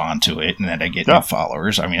and respond to it, and that I get new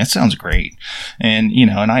followers. I mean, it sounds great. And,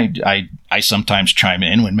 and I sometimes chime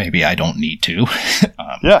in when maybe I don't need to,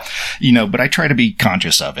 but I try to be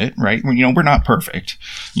conscious of it, right? We're not perfect.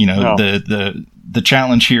 The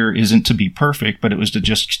challenge here isn't to be perfect, but it was to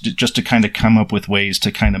just to kind of come up with ways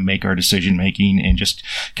to kind of make our decision making and just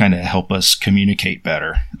kind of help us communicate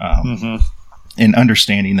better. And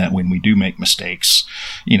understanding that when we do make mistakes,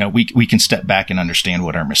 we can step back and understand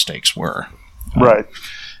what our mistakes were. Right.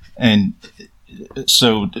 And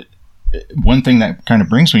so one thing that kind of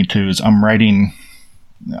brings me to is I'm writing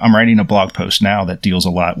a blog post now that deals a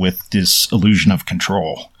lot with this illusion of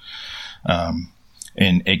control.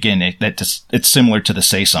 And again, it's similar to the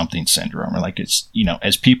say something syndrome, or like it's,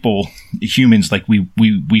 as people, humans, like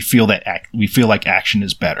we feel like action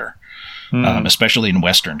is better. Especially in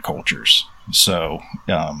Western cultures. So,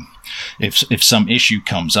 if some issue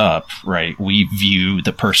comes up, right, we view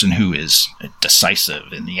the person who is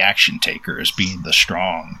decisive and the action taker as being the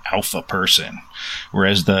strong alpha person,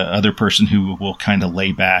 whereas the other person who will kind of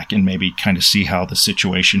lay back and maybe kind of see how the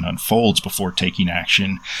situation unfolds before taking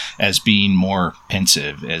action as being more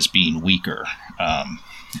pensive, as being weaker,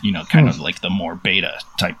 kind of like the more beta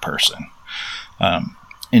type person.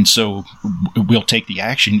 And so we'll take the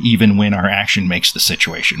action even when our action makes the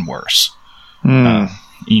situation worse. And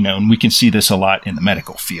we can see this a lot in the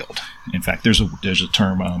medical field. In fact, there's a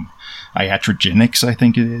term, iatrogenics, I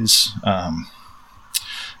think it is,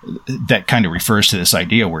 that kind of refers to this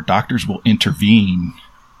idea where doctors will intervene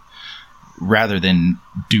rather than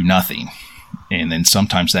do nothing. And then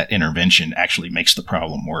sometimes that intervention actually makes the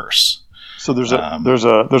problem worse. So there's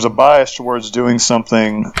a bias towards doing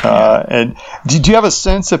something, and do you have a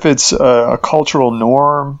sense if it's a cultural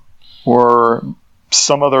norm or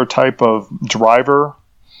some other type of driver?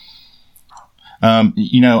 I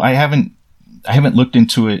haven't looked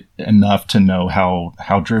into it enough to know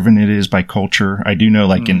how driven it is by culture. I do know,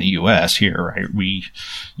 like in the U.S. here, right? We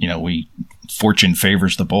fortune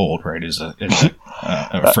favors the bold, right? Is a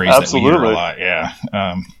phrase that we hear a lot. Yeah.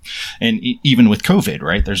 And even with COVID,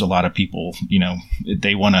 right? There's a lot of people,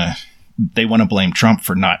 they want to blame Trump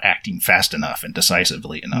for not acting fast enough and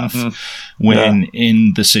decisively enough. When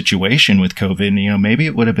in the situation with COVID, maybe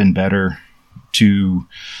it would have been better to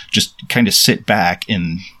just kind of sit back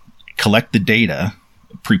and collect the data,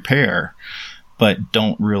 prepare, but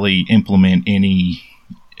don't really implement any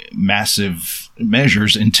massive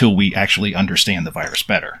measures until we actually understand the virus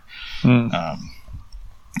better. And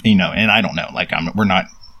I don't know, like we're not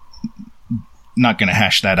going to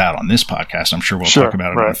hash that out on this podcast. I'm sure we'll talk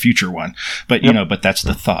about it in a future one, but but that's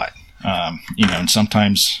the thought. And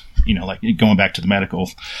sometimes, like going back to the medical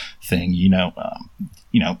thing,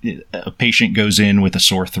 a patient goes in with a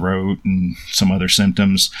sore throat and some other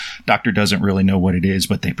symptoms. Doctor doesn't really know what it is,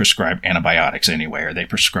 but they prescribe antibiotics anyway, or they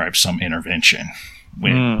prescribe some intervention.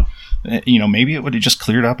 When, maybe it would have just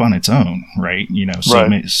cleared up on its own, right?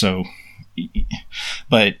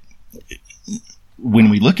 But when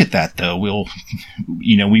we look at that, though,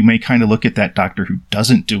 we may kind of look at that doctor who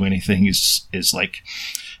doesn't do anything is like,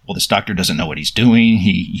 well, this doctor doesn't know what he's doing.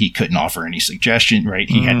 He couldn't offer any suggestion, right?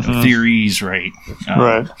 He had no theories, right?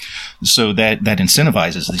 So that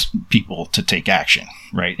incentivizes these people to take action,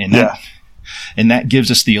 right? And that gives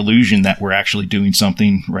us the illusion that we're actually doing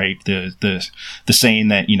something, right? The saying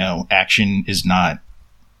that, action is not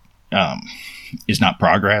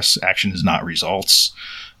progress. Action is not results.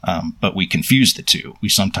 But we confuse the two. We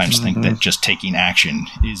sometimes think that just taking action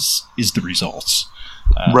is the results.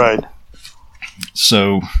 Right.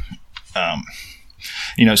 So,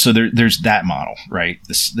 so there's that model, right?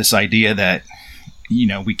 This idea that,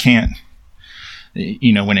 we can't,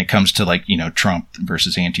 when it comes to like, Trump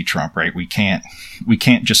versus anti-Trump, right? We can't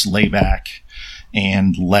just lay back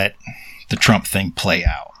and let the Trump thing play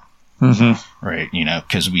out. Right.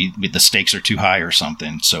 Because the stakes are too high or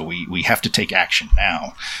something. So we have to take action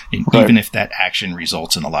now. And even if that action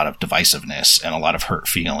results in a lot of divisiveness and a lot of hurt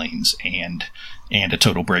feelings and a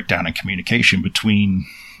total breakdown in communication between,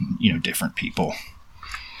 different people.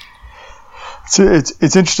 So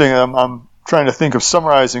it's interesting. I'm trying to think of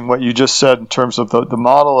summarizing what you just said in terms of the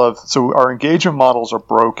model of, so our engagement models are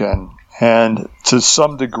broken And to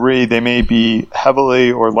some degree, they may be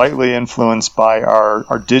heavily or lightly influenced by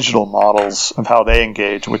our digital models of how they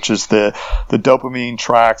engage, which is the dopamine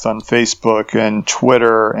tracks on Facebook and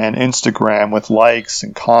Twitter and Instagram with likes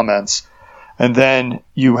and comments. And then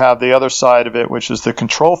you have the other side of it, which is the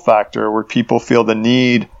control factor, where people feel the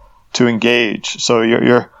need to engage. So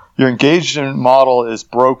your engagement model is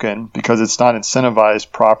broken because it's not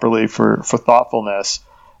incentivized properly for thoughtfulness.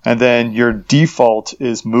 And then your default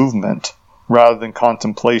is movement rather than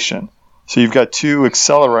contemplation. So you've got two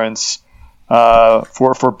accelerants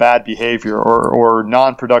for bad behavior or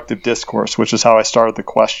non-productive discourse, which is how I started the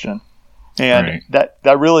question. And right.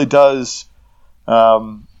 that really does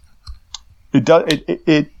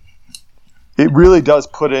it really does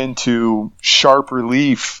put into sharp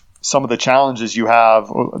relief some of the challenges you have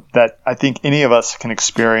that I think any of us can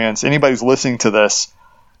experience. Anybody who's listening to this,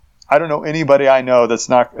 I don't know anybody I know that's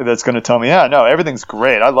going to tell me, yeah, no, everything's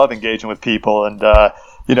great. I love engaging with people, and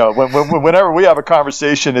whenever we have a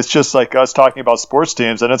conversation, it's just like us talking about sports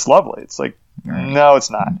teams, and it's lovely. It's like, no, it's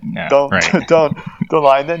not. No, don't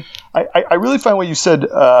lie. And then I really find what you said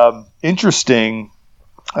interesting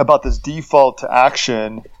about this default to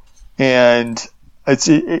action, and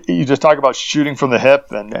you just talk about shooting from the hip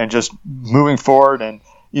and just moving forward. And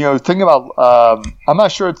thinking about, I'm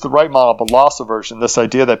not sure it's the right model, but loss aversion, this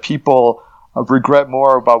idea that people regret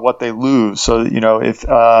more about what they lose. So, if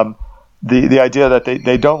the idea that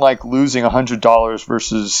they don't like losing $100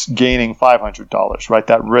 versus gaining $500, right?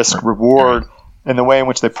 That risk reward and the way in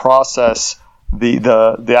which they process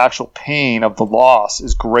the actual pain of the loss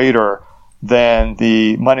is greater than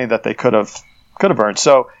the money that they could have earned.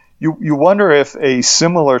 So you wonder if a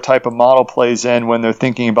similar type of model plays in when they're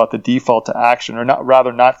thinking about the default to action, or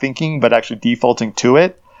not thinking, but actually defaulting to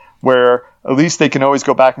it, where at least they can always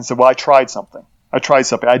go back and say, well, I tried something. I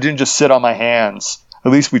didn't just sit on my hands.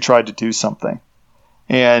 At least we tried to do something.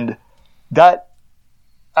 And that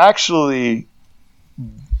actually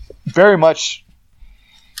very much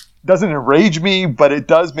doesn't enrage me, but it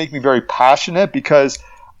does make me very passionate, because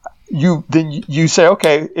you say,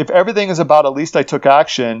 okay, if everything is about at least I took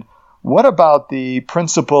action, what about the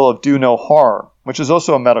principle of do no harm, which is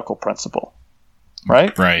also a medical principle,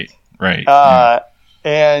 right? Right.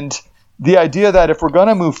 And the idea that if we're going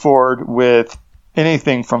to move forward with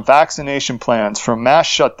anything from vaccination plans, from mass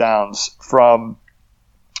shutdowns, from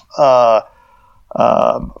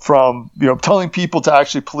telling people to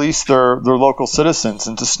actually police their local citizens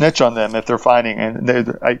and to snitch on them if they're finding.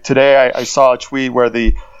 And today I saw a tweet where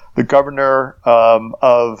the governor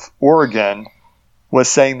of Oregon was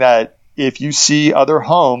saying that if you see other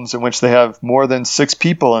homes in which they have more than 6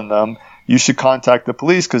 people in them, you should contact the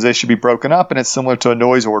police because they should be broken up, and it's similar to a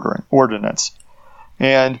noise ordinance.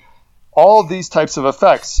 And all of these types of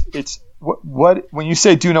effects, it's what when you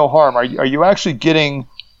say do no harm, are you actually getting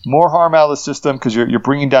more harm out of the system because you're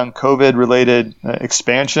bringing down COVID-related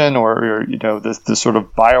expansion or this sort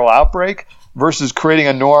of viral outbreak, versus creating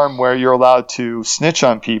a norm where you're allowed to snitch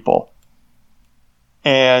on people?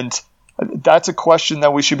 And that's a question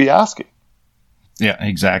that we should be asking. Yeah,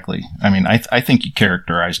 exactly. I mean, I think you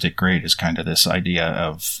characterized it great as kind of this idea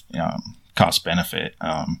of cost benefit.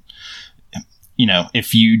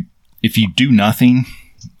 If you do nothing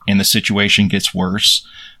and the situation gets worse,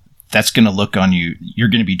 that's going to look on you. You're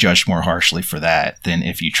going to be judged more harshly for that than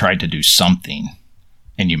if you tried to do something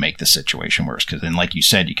and you make the situation worse. Because then, like you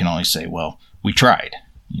said, you can always say, well, we tried.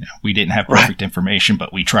 We didn't have perfect information,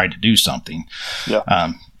 but we tried to do something.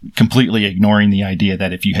 Yeah. Completely ignoring the idea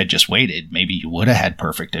that if you had just waited, maybe you would have had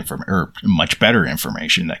perfect information or much better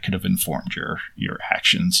information that could have informed your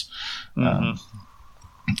actions. Mm-hmm.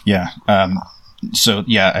 So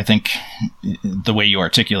I think the way you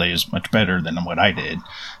articulate is much better than what I did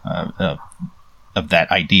of that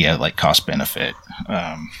idea, like cost benefit.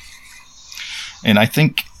 And I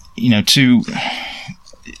think, too,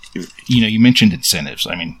 you mentioned incentives.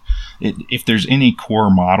 I mean, if there's any core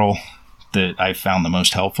model that I found the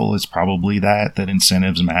most helpful, is probably that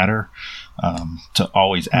incentives matter. To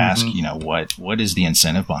always ask, what is the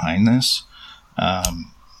incentive behind this?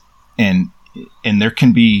 And there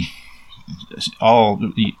can be all,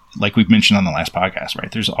 like we've mentioned on the last podcast, right?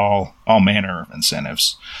 There's all manner of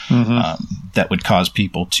incentives that would cause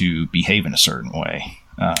people to behave in a certain way.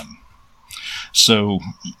 So,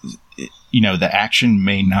 the action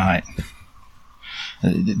may not.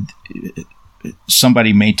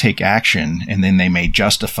 Somebody may take action and then they may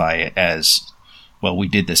justify it as, well, we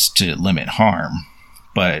did this to limit harm.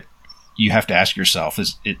 But you have to ask yourself,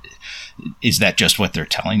 is that just what they're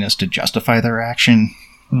telling us to justify their action?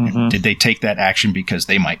 Mm-hmm. Did they take that action because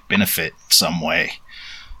they might benefit some way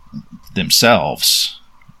themselves?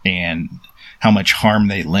 and how much harm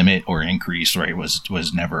they limit or increase, right,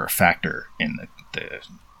 was never a factor in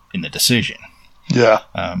the decision. Yeah.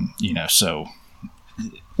 So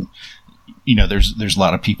there's a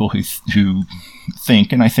lot of people who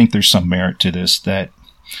think, and I think there's some merit to this, that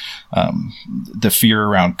the fear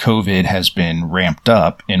around COVID has been ramped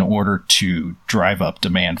up in order to drive up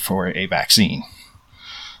demand for a vaccine.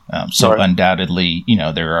 So undoubtedly,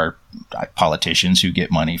 there are politicians who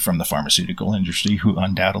get money from the pharmaceutical industry who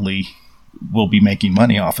undoubtedly will be making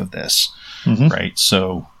money off of this, right?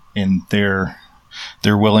 So in their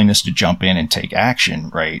willingness to jump in and take action,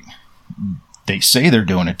 right? They say they're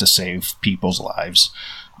doing it to save people's lives,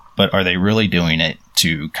 but are they really doing it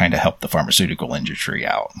to kind of help the pharmaceutical industry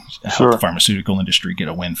out, help the pharmaceutical industry get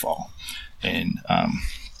a windfall? And,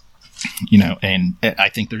 and I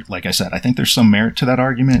think like I said, I think there's some merit to that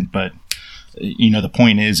argument, but the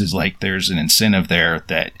point is like, there's an incentive there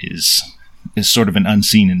that is sort of an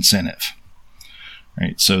unseen incentive,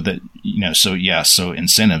 right? So that, so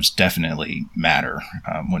incentives definitely matter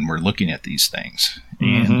when we're looking at these things.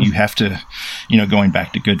 And you have to, going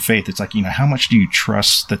back to good faith, it's like, how much do you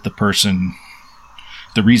trust that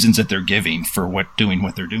the reasons that they're giving for doing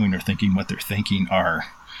what they're doing or thinking what they're thinking are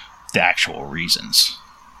the actual reasons?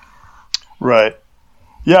 Right.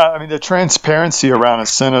 Yeah. I mean, the transparency around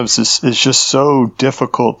incentives is just so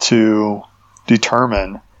difficult to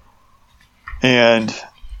determine. And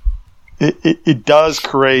it does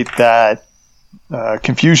create that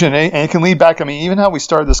confusion, and it can lead back. I mean, even how we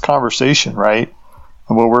started this conversation, right?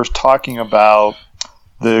 Where we're talking about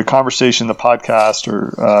the conversation, the podcast,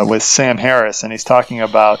 or with Sam Harris, and he's talking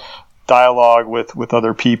about dialogue with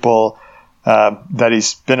other people that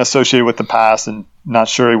he's been associated with in the past, and not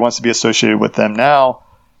sure he wants to be associated with them now.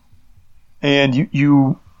 And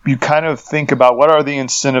you kind of think about what are the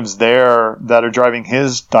incentives there that are driving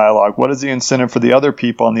his dialogue? What is the incentive for the other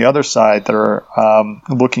people on the other side that are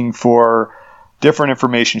looking for different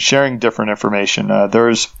information, sharing different information?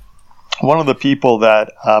 There's one of the people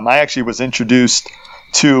that I actually was introduced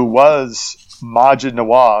to was Majid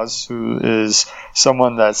Nawaz, who is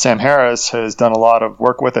someone that Sam Harris has done a lot of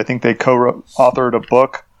work with. I think they co-authored a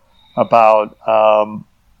book about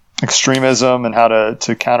extremism and how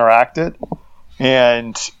to counteract it.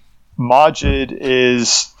 And Majid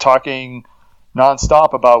is talking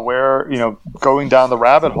nonstop about where, going down the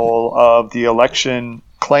rabbit hole of the election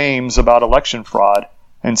claims about election fraud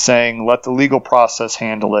and saying, let the legal process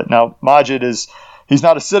handle it. Now, Majid he's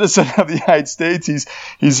not a citizen of the United States.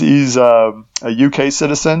 He's a UK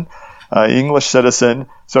citizen, English citizen.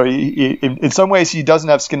 So he, in some ways, he doesn't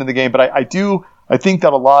have skin in the game. But I think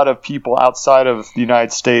that a lot of people outside of the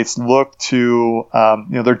United States look to,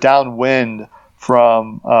 they're downwind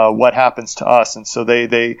from what happens to us. And so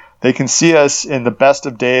they can see us in the best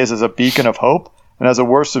of days as a beacon of hope, and as a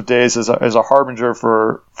worst of days as a harbinger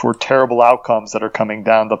for terrible outcomes that are coming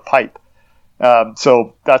down the pipe.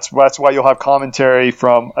 So that's why you'll have commentary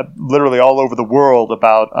from literally all over the world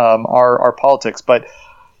about our politics. But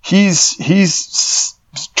he's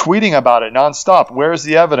tweeting about it nonstop. Where's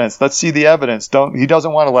the evidence? Let's see the evidence. He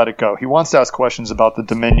doesn't want to let it go. He wants to ask questions about the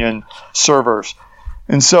Dominion servers.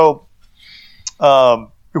 And so,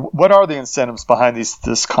 what are the incentives behind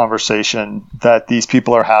this conversation that these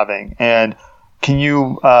people are having? And can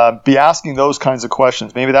you be asking those kinds of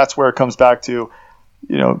questions? Maybe that's where it comes back to,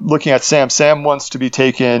 looking at Sam. Sam wants to be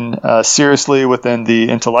taken seriously within the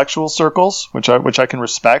intellectual circles, which I can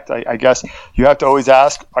respect. I guess you have to always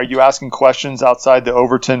ask: are you asking questions outside the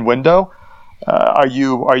Overton window? Are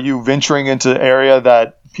you venturing into the area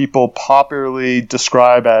that people popularly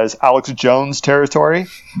describe as Alex Jones territory,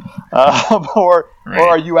 or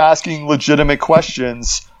are you asking legitimate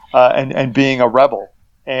questions and being a rebel?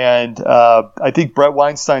 And I think Brett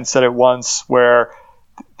Weinstein said it once, where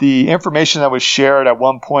the information that was shared at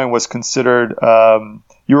one point was considered,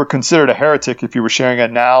 you were considered a heretic if you were sharing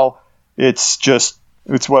it. Now it's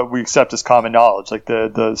what we accept as common knowledge. Like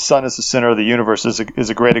the sun is the center of the universe is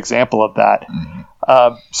a great example of that.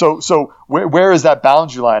 Mm-hmm. So where is that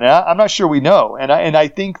boundary line? And I'm not sure we know. And I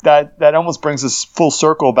think that almost brings us full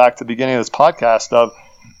circle back to the beginning of this podcast of,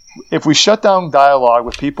 if we shut down dialogue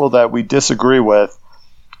with people that we disagree with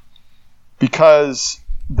because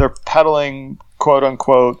they're peddling quote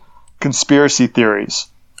unquote conspiracy theories,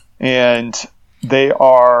 and they're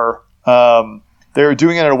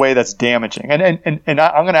doing it in a way that's damaging. And I'm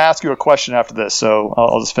going to ask you a question after this, so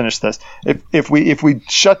I'll just finish this. If we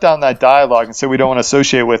shut down that dialogue and say we don't want to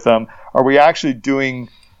associate with them, are we actually doing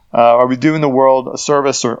the world a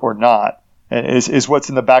service or not? Is what's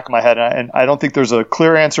in the back of my head, and I don't think there's a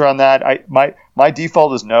clear answer on that. My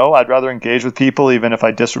default is no. I'd rather engage with people even if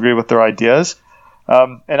I disagree with their ideas.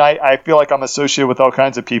 And I feel like I'm associated with all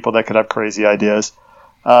kinds of people that could have crazy ideas.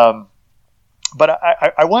 But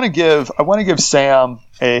I want to give Sam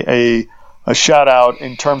a shout out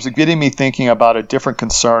in terms of getting me thinking about a different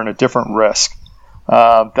concern, a different risk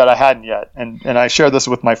that I hadn't yet, and I share this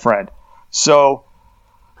with my friend. So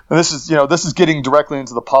this is getting directly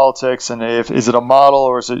into the politics, and is it a model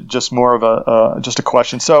or is it just more of just a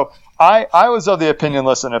question? So I was of the opinion,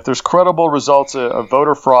 listen, if there's credible results of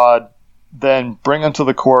voter fraud, then bring them to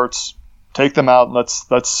the courts, take them out, and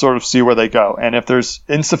let's sort of see where they go. And if there's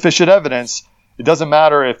insufficient evidence, it doesn't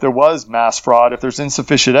matter if there was mass fraud. If there's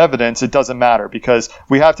insufficient evidence, it doesn't matter, because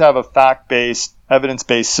we have to have a fact-based,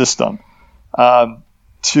 evidence-based system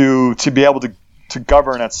to be able to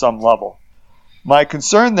govern at some level. My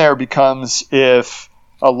concern there becomes if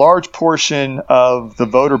a large portion of the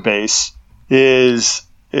voter base believes,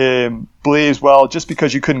 well, just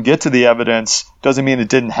because you couldn't get to the evidence doesn't mean it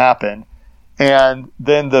didn't happen. And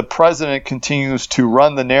then the president continues to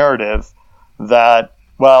run the narrative that,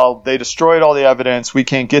 well, they destroyed all the evidence, we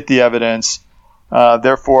can't get the evidence,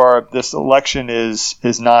 therefore this election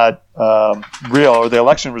is not real, or the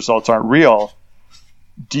election results aren't real.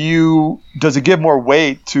 Does it give more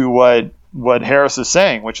weight to what Harris is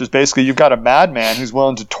saying, which is basically you've got a madman who's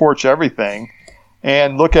willing to torch everything,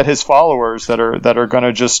 and look at his followers that are going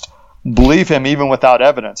to just believe him even without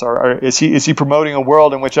evidence? Or is he promoting a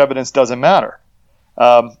world in which evidence doesn't matter?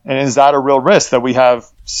 And is that a real risk that we have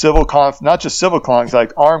not just civil conflict,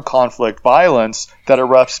 like armed conflict, violence that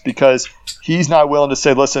erupts because he's not willing to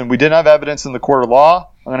say, listen, we didn't have evidence in the court of law,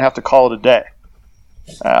 I'm going to have to call it a day.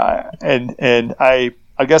 And I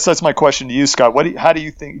guess that's my question to you, Scott. How do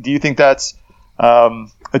you think? Do you think that's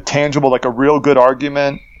a tangible, like a real good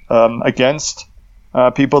argument against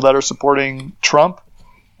people that are supporting Trump?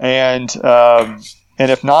 And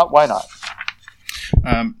if not, why not?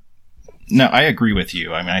 No, I agree with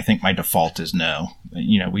you. I mean, I think my default is no.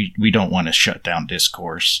 We don't want to shut down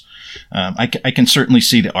discourse. I can certainly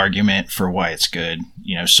see the argument for why it's good,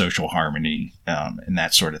 social harmony, and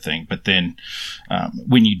that sort of thing. But then,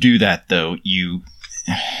 when you do that, though, you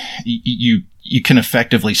can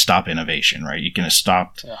effectively stop innovation, right? You can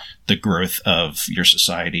stop the growth of your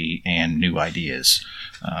society and new ideas.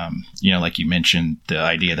 Like you mentioned, the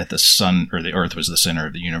idea that the sun or the earth was the center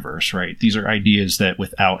of the universe, right? These are ideas that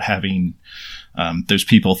without having those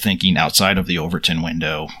people thinking outside of the Overton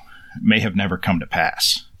window may have never come to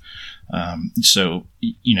pass. So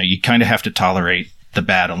you kind of have to tolerate the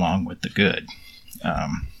bad along with the good.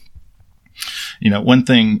 One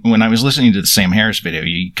thing, when I was listening to the Sam Harris video,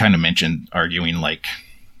 you kind of mentioned arguing like,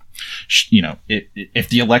 if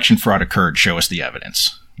the election fraud occurred, show us the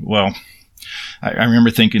evidence. Well, I remember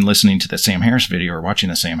listening to the Sam Harris video or watching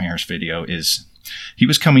the Sam Harris video is he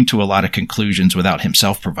was coming to a lot of conclusions without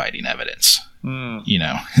himself providing evidence.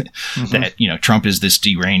 That, Trump is this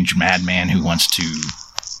deranged madman who wants to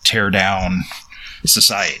tear down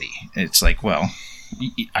society. It's like, well,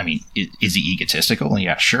 I mean, is he egotistical?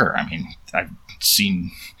 Yeah, sure. I mean, I've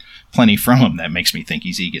seen plenty from him that makes me think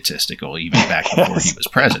he's egotistical, even back before he was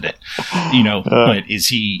president. But is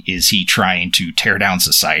he trying to tear down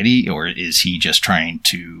society, or is he just trying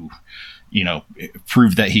to,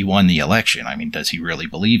 prove that he won the election? I mean, does he really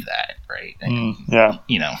believe that? Right?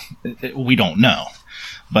 We don't know,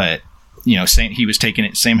 but.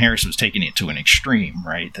 Sam Harris was taking it to an extreme,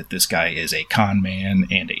 right? That this guy is a con man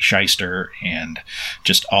and a shyster and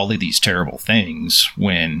just all of these terrible things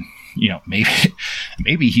when,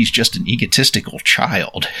 maybe he's just an egotistical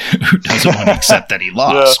child who doesn't want to accept that he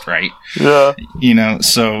lost, right? Yeah.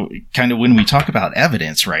 So kind of when we talk about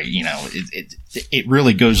evidence, right, it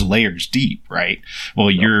really goes layers deep, right?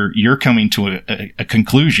 Well, you're coming to a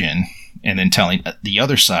conclusion and then telling the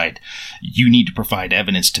other side, you need to provide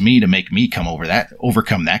evidence to me to make me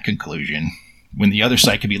overcome that conclusion. When the other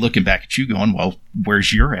side could be looking back at you going, well,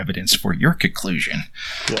 where's your evidence for your conclusion?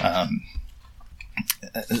 Yeah.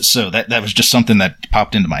 So that was just something that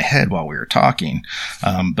popped into my head while we were talking.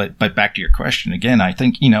 But back to your question again, I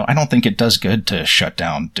think, I don't think it does good to shut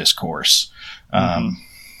down discourse.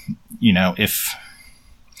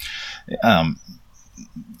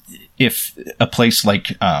 If a place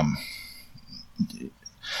like,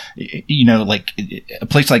 like a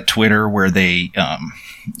place like Twitter where they,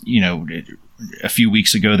 a few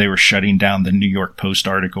weeks ago, they were shutting down the New York Post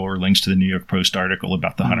article or links to the New York Post article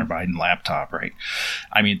about the Hunter Biden laptop, right?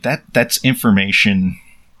 I mean, that's information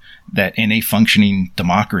that in a functioning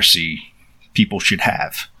democracy, people should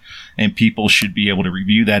have. And people should be able to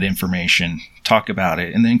review that information, talk about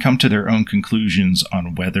it, and then come to their own conclusions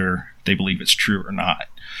on whether they believe it's true or not.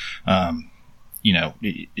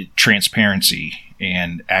 transparency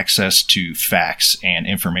and access to facts and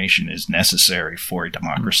information is necessary for a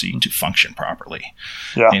democracy to function properly.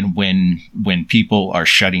 Yeah. And when people are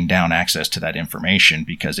shutting down access to that information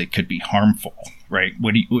because it could be harmful, right?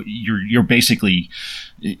 You're basically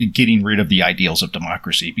getting rid of the ideals of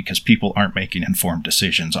democracy because people aren't making informed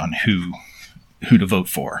decisions on who to vote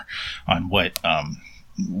for, on what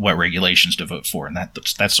regulations to vote for, and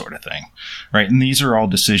that sort of thing, right? And these are all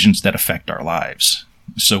decisions that affect our lives.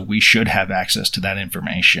 So we should have access to that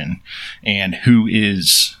information. And who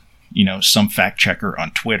is, some fact checker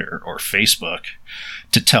on Twitter or Facebook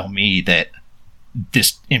to tell me that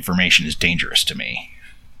this information is dangerous to me?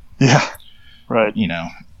 Yeah, right.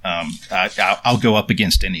 I'll go up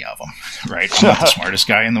against any of them, right? I'm not the smartest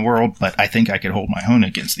guy in the world, but I think I could hold my own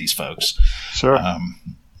against these folks. Sure.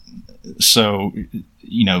 So,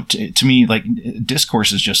 to me, like,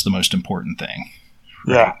 discourse is just the most important thing.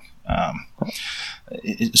 Right? Yeah.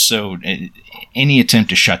 So any attempt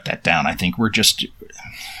to shut that down, I think we're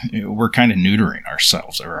kind of neutering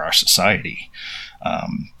ourselves or our society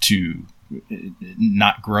to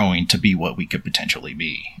not growing to be what we could potentially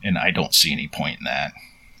be. And I don't see any point in that.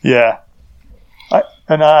 Yeah.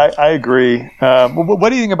 I agree. What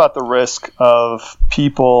do you think about the risk of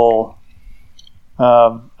people?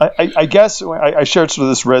 I guess I shared sort of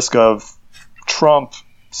this risk of Trump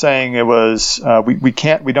saying it was we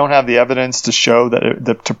don't have the evidence to show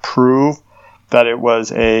to prove that it was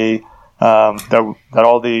that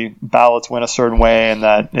all the ballots went a certain way, and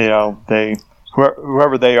that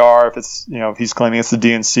whoever they are, if it's if he's claiming it's the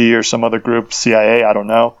DNC or some other group, CIA, I don't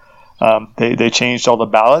know, they changed all the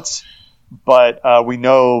ballots, but we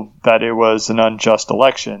know that it was an unjust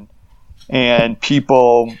election, and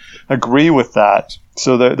people agree with that.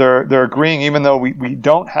 So they're agreeing, even though we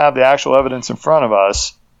don't have the actual evidence in front of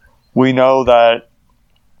us. We know that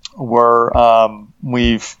it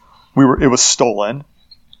was stolen,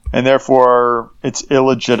 and therefore it's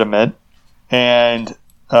illegitimate, and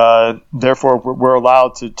therefore we're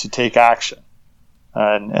allowed to take action.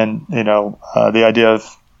 And the idea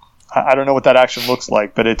of, I don't know what that action looks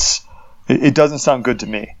like, but it doesn't sound good to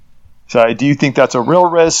me. So do you think that's a real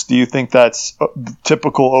risk? Do you think that's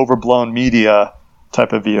typical overblown media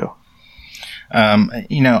type of view?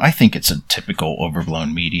 I think it's a typical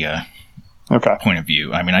overblown media point of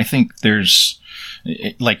view. I mean, I think there's,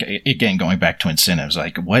 like, again, going back to incentives,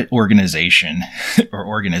 like, what organization or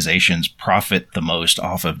organizations profit the most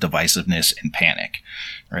off of divisiveness and panic,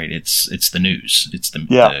 right? It's the news. It's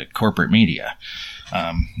the corporate media,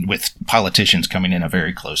 with politicians coming in a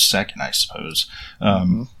very close second, I suppose.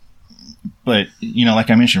 But, like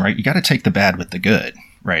I mentioned, right, you got to take the bad with the good.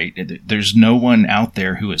 Right. There's no one out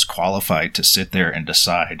there who is qualified to sit there and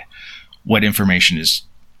decide what information is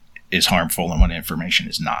harmful and what information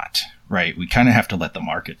is not. Right. We kind of have to let the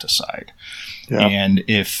market decide. Yeah. And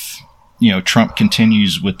if, Trump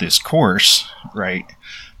continues with this course, right,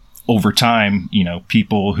 over time,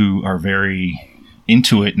 people who are very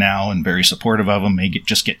into it now and very supportive of him may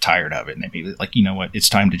just get tired of it. And they may be like, you know what, it's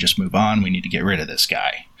time to just move on. We need to get rid of this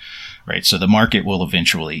guy. Right. So the market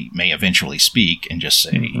may eventually speak and just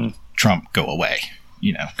say, Trump, go away,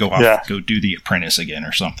 go off, go do The Apprentice again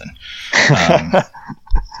or something.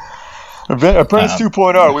 Apprentice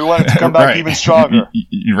 2.0. We want it to come back even stronger.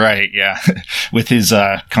 Right. Yeah. With his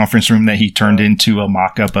conference room that he turned into a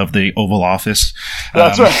mock-up of the Oval Office.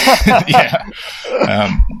 That's right. Yeah.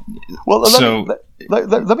 Well,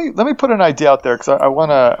 let me put an idea out there, because I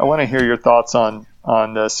want to hear your thoughts on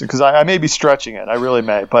this, because I may be stretching it. I really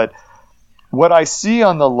may. But what I see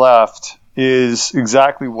on the left is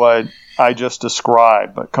exactly what I just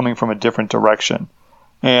described, but coming from a different direction.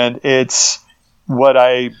 And it's what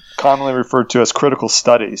I commonly refer to as critical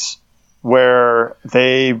studies, where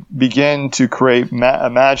they begin to create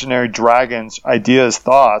imaginary dragons, ideas,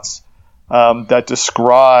 thoughts that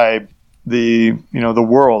describe the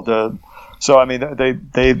world. So I mean,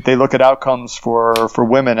 they look at outcomes for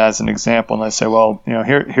women as an example, and they say, well,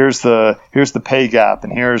 here's the pay gap,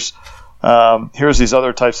 and here's these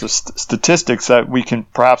other types of statistics that we can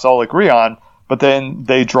perhaps all agree on, but then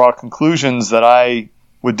they draw conclusions that I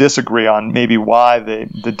would disagree on, maybe why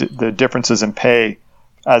the differences in pay,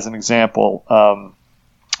 as an example,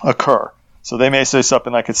 occur. So they may say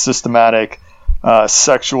something like it's systematic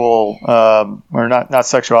sexual, or not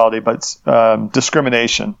sexuality, but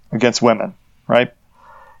discrimination against women, right?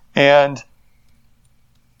 And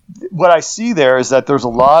what I see there is that there's a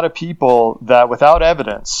lot of people that, without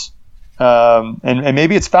evidence, and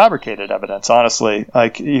maybe it's fabricated evidence, honestly.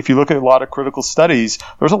 Like, if you look at a lot of critical studies,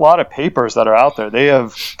 there's a lot of papers that are out there. They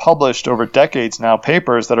have published over decades now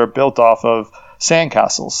papers that are built off of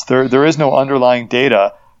sandcastles. There is no underlying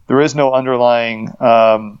data. There is no underlying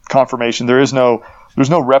confirmation. There's no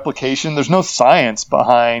replication. There's no science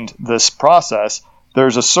behind this process.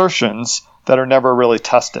 There's assertions that are never really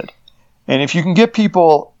tested. And if you can get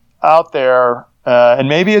people out there, and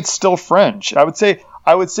maybe it's still fringe. I would say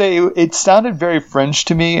it sounded very fringe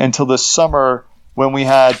to me until this summer when we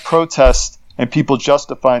had protests and people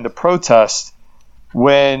justifying the protest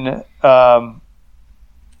when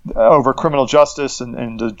over criminal justice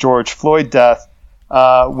and the George Floyd death,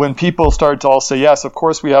 when people started to all say, yes, of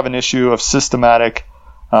course we have an issue of systematic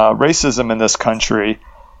racism in this country.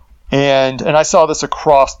 And I saw this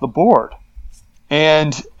across the board.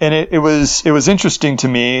 And it was interesting to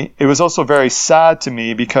me. It was also very sad to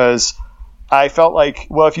me because I felt like,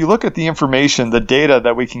 well, if you look at the information, the data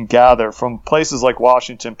that we can gather from places like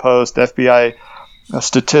Washington Post, FBI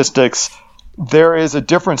statistics, there is a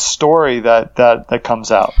different story that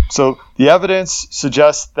comes out. So the evidence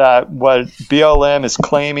suggests that what BLM is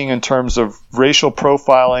claiming in terms of racial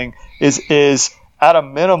profiling is at a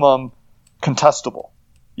minimum contestable.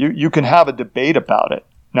 You can have a debate about it.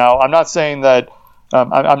 Now, I'm not saying that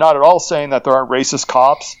I'm not at all saying that there aren't racist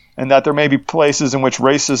cops and that there may be places in which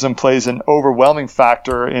racism plays an overwhelming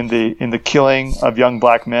factor in the killing of young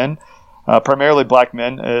black men, primarily black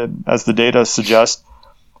men, as the data suggest.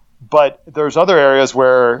 But there's other areas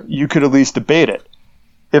where you could at least debate it.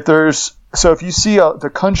 If you see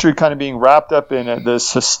the country kind of being wrapped up in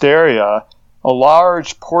this hysteria, a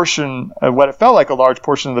large portion, what it felt like a large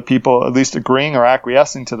portion of the people at least agreeing or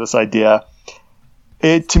acquiescing to this idea,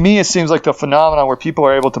 to me it seems like the phenomenon where people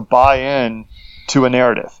are able to buy in to a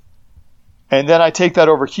narrative. And then I take that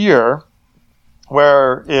over here,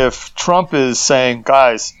 where if Trump is saying,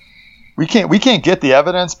 guys, we can't get the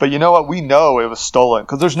evidence, but you know what? We know it was stolen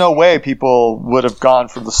because there's no way people would have gone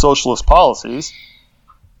for the socialist policies.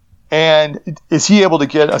 And is he able to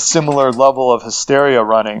get a similar level of hysteria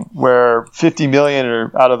running where 50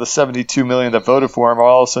 million out of the 72 million that voted for him are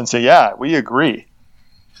all of a sudden say, yeah, we agree.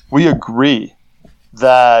 We agree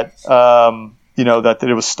that, that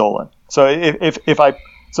it was stolen. So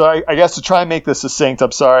I guess to try and make this succinct,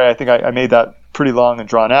 I'm sorry, I think I made that pretty long and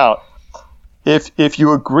drawn out. If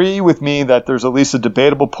you agree with me that there's at least a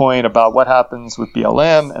debatable point about what happens with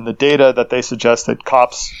BLM and the data that they suggest that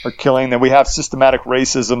cops are killing, then we have systematic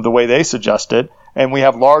racism the way they suggest it, and we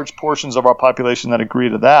have large portions of our population that agree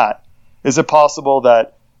to that. Is it possible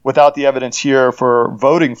that without the evidence here for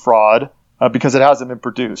voting fraud, because it hasn't been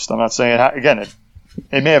produced, I'm not saying, again,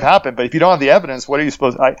 it may have happened, but if you don't have the evidence, what are you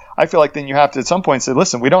supposed to, I feel like then you have to at some point say,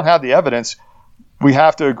 listen, we don't have the evidence. We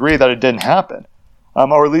have to agree that it didn't happen.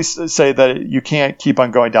 Or at least say that you can't keep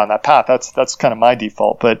on going down that path. That's kind of my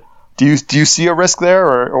default. But do you see a risk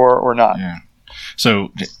there or not? Yeah.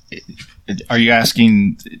 So are you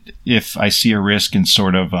asking if I see a risk in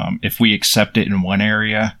sort of if we accept it in one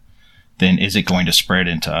area, then is it going to spread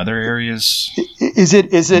into other areas? Is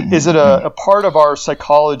it a part of our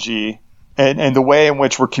psychology and the way in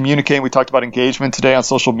which we're communicating? We talked about engagement today on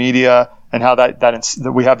social media and how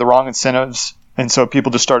that we have the wrong incentives. And so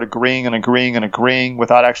people just start agreeing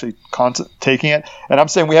without actually taking it. And I'm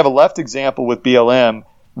saying we have a left example with BLM,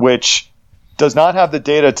 which does not have the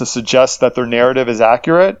data to suggest that their narrative is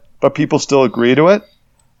accurate, but people still agree to it.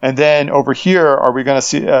 And then over here, are we going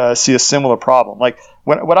to see a similar problem? Like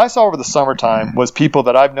what I saw over the summertime was people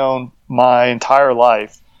that I've known my entire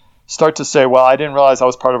life start to say, well, I didn't realize I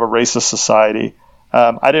was part of a racist society.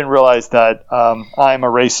 I didn't realize that I'm a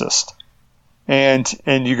racist. And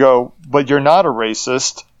you go, but you're not a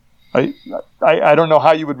racist. I don't know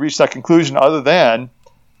how you would reach that conclusion other than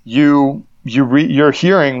you're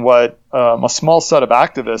hearing what a small set of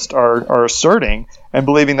activists are asserting and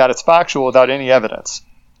believing that it's factual without any evidence.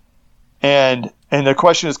 And the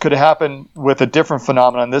question is, could it happen with a different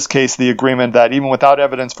phenomenon? In this case, the agreement that even without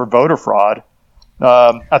evidence for voter fraud,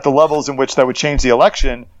 at the levels in which that would change the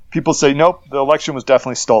election, people say, nope, the election was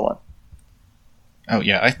definitely stolen. Oh,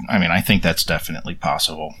 yeah. I think that's definitely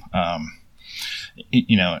possible.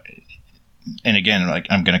 And again, like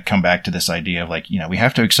I'm going to come back to this idea of we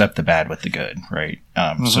have to accept the bad with the good, right?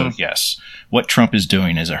 So yes, what Trump is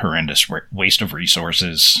doing is a horrendous waste of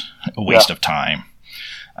resources, a waste of time.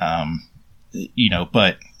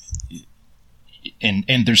 But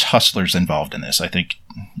and there's hustlers involved in this. I think,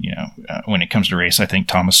 when it comes to race, I think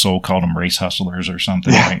Thomas Sowell called them race hustlers or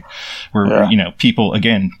something, right? Where, people,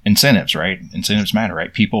 again, incentives, right? Incentives matter,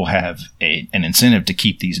 right? People have an incentive to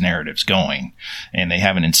keep these narratives going, and they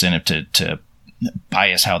have an incentive to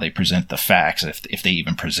bias how they present the facts, if they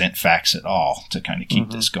even present facts at all, to kind of keep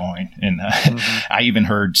this going. And I even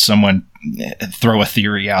heard someone throw a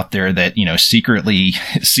theory out there that, secretly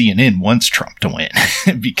CNN wants Trump to win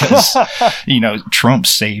because, Trump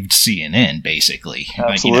saved CNN basically.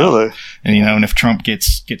 Absolutely. And if Trump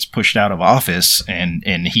gets pushed out of office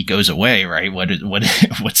and he goes away, right?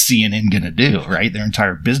 What's CNN going to do, right? Their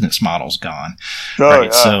entire business model's gone. Oh, right.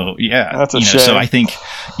 Yeah. So yeah, that's a shame. So I think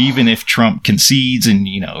even if Trump concedes and,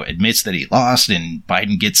 admits that he lost and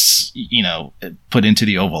Biden gets, put into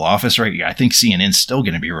the Oval Office, right? I think CNN's still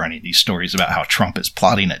going to be running these stories about how Trump is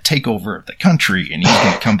plotting a takeover of the country and he's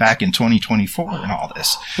going to come back in 2024 and all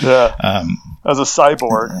this. Yeah. As a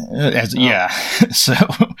cyborg. So,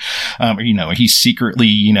 he's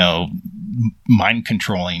secretly, mind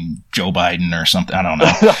controlling Joe Biden or something. I don't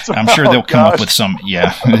know. I'm sure they'll come up with some,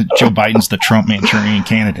 Joe Biden's the Trump Manchurian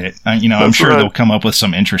candidate. I'm sure they'll come up with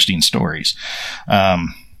some interesting stories.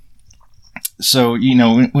 So,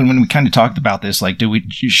 when we kind of talked about this, like,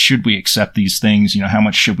 should we accept these things? How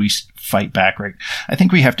much should we fight back? Right. I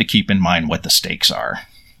think we have to keep in mind what the stakes are,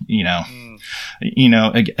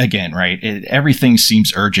 again, right. Everything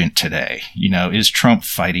seems urgent today. Is Trump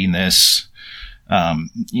fighting this,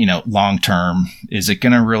 long term? Is it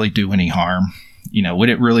going to really do any harm? Would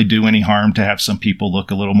it really do any harm to have some people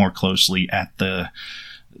look a little more closely at the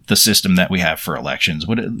system that we have for elections?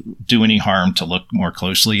 Would it do any harm to look more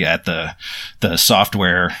closely at the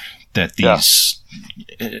software that these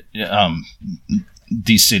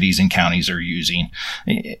cities and counties are using?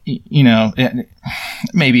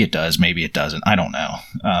 Maybe it does, maybe it doesn't. I don't know.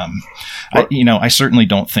 I certainly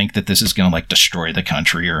don't think that this is going to destroy the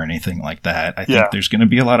country or anything like that. I think there's going to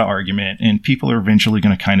be a lot of argument and people are eventually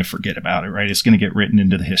going to kind of forget about it, right? It's going to get written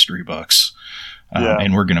into the history books.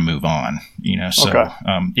 And we're going to move on, So, okay.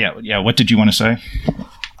 What did you want to say?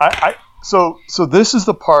 So this is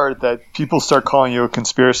the part that people start calling you a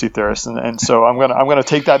conspiracy theorist, and so I'm gonna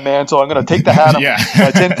take that mantle. I'm gonna take the hat.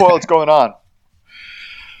 My tinfoil. It's going on.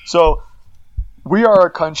 So we are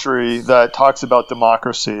a country that talks about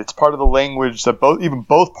democracy. It's part of the language that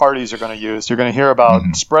both parties are going to use. You're going to hear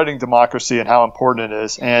about spreading democracy and how important it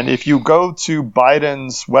is. And if you go to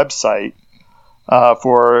Biden's website.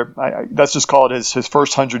 Let's just call it his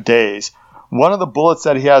first 100 days. One of the bullets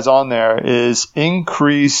that he has on there is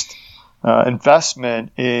increased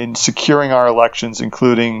investment in securing our elections,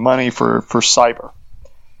 including money for cyber.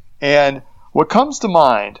 And what comes to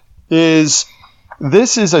mind is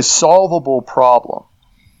this is a solvable problem.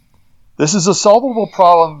 This is a solvable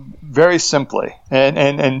problem very simply.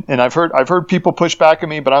 And I've heard people push back at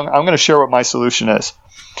me, but I'm going to share what my solution is.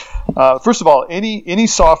 First of all, any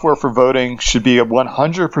software for voting should be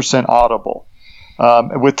 100% audible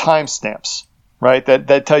with timestamps, right?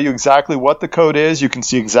 That tell you exactly what the code is. You can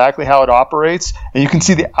see exactly how it operates, and you can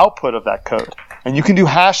see the output of that code. And you can do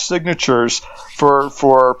hash signatures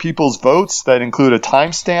for people's votes that include a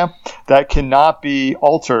timestamp that cannot be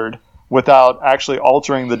altered without actually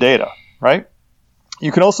altering the data, right?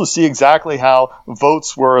 You can also see exactly how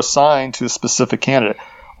votes were assigned to a specific candidate.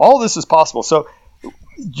 All this is possible. So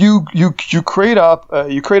you create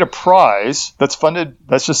a prize that's funded,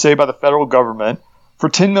 let's just say by the federal government, for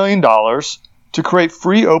 $10 million to create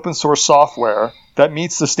free open source software that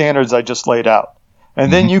meets the standards I just laid out.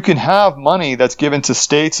 And then you can have money that's given to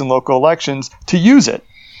states and local elections to use it.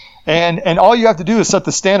 And all you have to do is set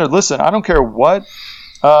the standard. Listen, I don't care what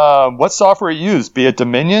software you use, be it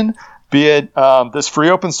Dominion, be it this free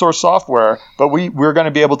open source software, but we're going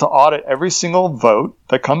to be able to audit every single vote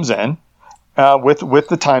that comes in with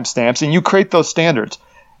the timestamps, and you create those standards.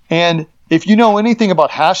 And if you know anything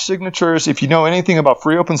about hash signatures, if you know anything about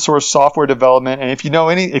free open source software development, and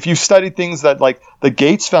if you've studied things that like the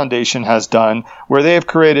Gates Foundation has done, where they have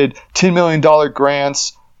created $10 million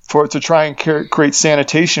grants to try and create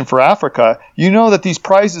sanitation for Africa, you know that these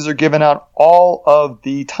prizes are given out all of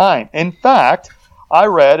the time. In fact, I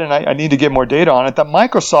read, and I need to get more data on it, that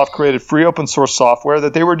Microsoft created free open source software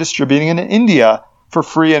that they were distributing in India for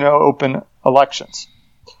free and open elections.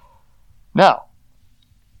 Now,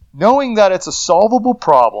 knowing that it's a solvable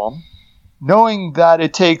problem, knowing that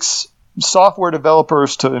it takes software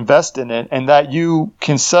developers to invest in it, and that you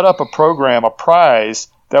can set up a program, a prize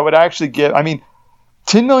that would actually give,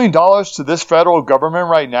 $10 million to this federal government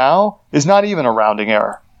right now is not even a rounding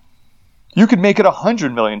error. You could make it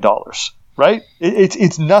 $100 million, right?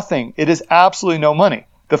 It's nothing. It is absolutely no money.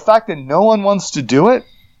 The fact that no one wants to do it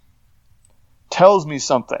tells me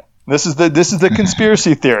something. This is the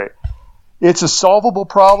conspiracy theory. It's a solvable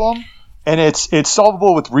problem, and it's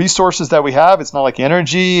solvable with resources that we have. It's not like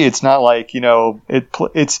energy. It's not like,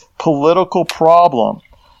 it's political problem,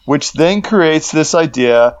 which then creates this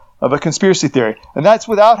idea of a conspiracy theory. And that's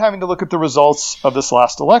without having to look at the results of this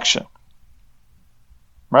last election,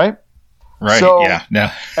 right? Right. So, yeah. No.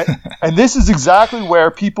 and this is exactly where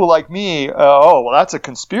people like me, that's a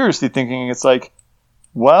conspiracy thinking. It's like,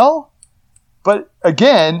 well, but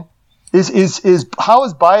again, is how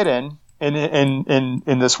is Biden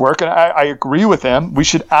in this work? And I agree with him. We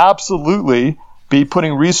should absolutely be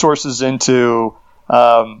putting resources into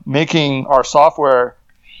making our software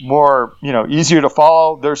more, easier to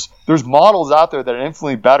follow. There's models out there that are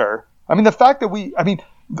infinitely better. I mean, the fact that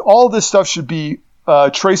all this stuff should be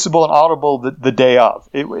traceable and auditable the day of.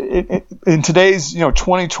 In today's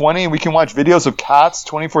 2020, we can watch videos of cats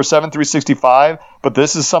 24/7, 365, but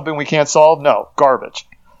this is something we can't solve. No, garbage.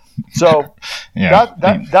 So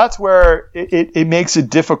that's where it makes it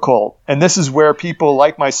difficult. And this is where people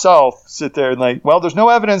like myself sit there and like, well, there's no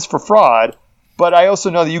evidence for fraud, but I also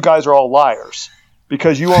know that you guys are all liars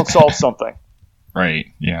because you won't solve something. Right.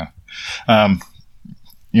 Yeah.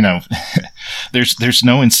 There's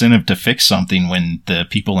no incentive to fix something when the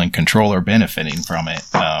people in control are benefiting from it.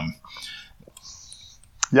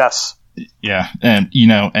 Yes. Yeah. And,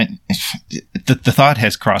 and the thought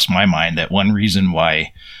has crossed my mind that one reason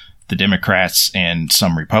why the Democrats and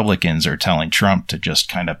some Republicans are telling Trump to just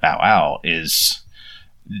kind of bow out is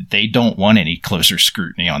they don't want any closer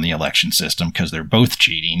scrutiny on the election system because they're both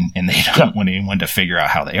cheating and they don't want anyone to figure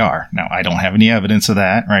out how they are. Now, I don't have any evidence of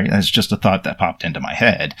that, right? That's just a thought that popped into my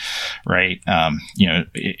head, right?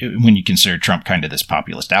 When you consider Trump kind of this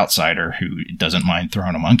populist outsider who doesn't mind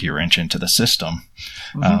throwing a monkey wrench into the system,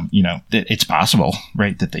 it's possible,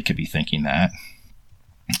 right, that they could be thinking that.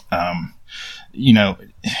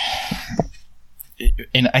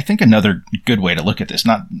 And I think another good way to look at this,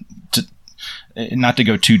 not to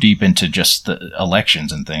go too deep into just the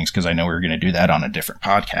elections and things, because I know we're going to do that on a different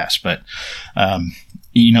podcast. But,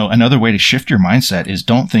 another way to shift your mindset is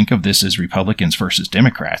don't think of this as Republicans versus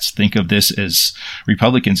Democrats. Think of this as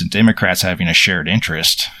Republicans and Democrats having a shared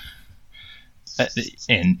interest.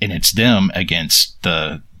 And it's them against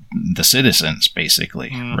the citizens, basically,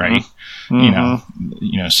 mm-hmm. right?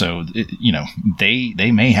 Mm-hmm. So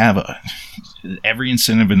they may have every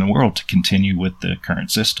incentive in the world to continue with the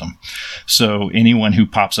current system. So anyone who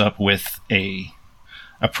pops up with a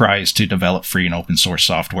prize to develop free and open source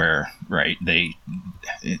software, right?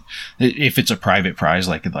 If it's a private prize,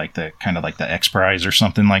 like the kind of like the X Prize or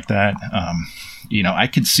something like that, I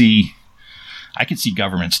could see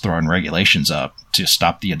governments throwing regulations up to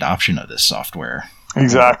stop the adoption of this software.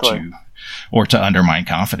 Exactly. Or to undermine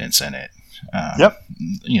confidence in it. Yep.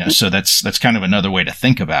 So that's kind of another way to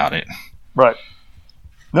think about it. Right.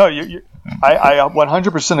 No, I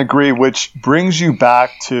 100% agree, which brings you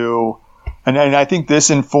back to, and I think this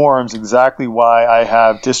informs exactly why I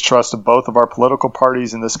have distrust of both of our political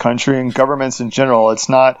parties in this country and governments in general. It's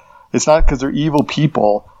not because they're evil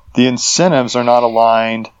people. The incentives are not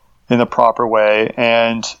aligned in the proper way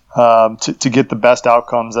and to get the best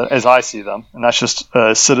outcomes as I see them. And that's just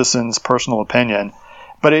a citizen's personal opinion.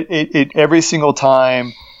 But it every single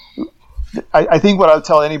time, I think what I would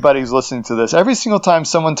tell anybody who's listening to this, every single time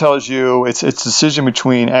someone tells you it's a decision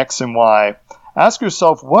between X and Y, ask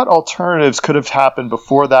yourself what alternatives could have happened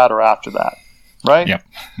before that or after that. Right? Yep.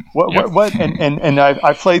 What and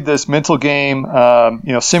I played this mental game,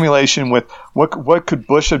 simulation with what could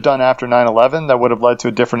Bush have done after 9/11 that would have led to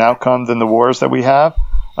a different outcome than the wars that we have?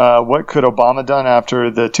 What could Obama done after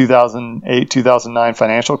the 2008-2009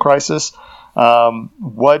 financial crisis?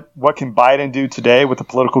 What can Biden do today with the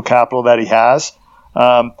political capital that he has?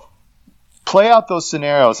 Play out those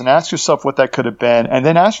scenarios and ask yourself what that could have been, and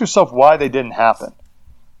then ask yourself why they didn't happen.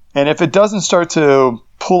 And if it doesn't start to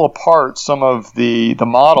pull apart some of the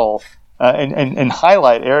model and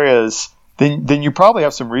highlight areas, then you probably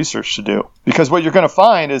have some research to do. Because what you're going to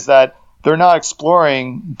find is that they're not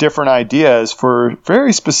exploring different ideas for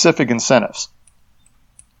very specific incentives.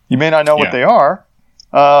 You may not know what they are,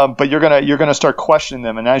 but you're gonna start questioning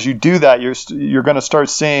them. And as you do that, you're going to start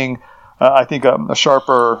seeing, I think, a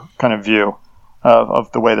sharper kind of view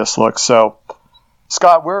of the way this looks. So,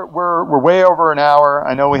 Scott, we're way over an hour.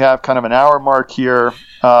 I know we have kind of an hour mark here,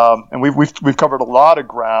 and we've covered a lot of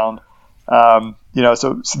ground.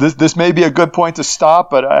 So this may be a good point to stop,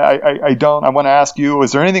 but I want to ask you: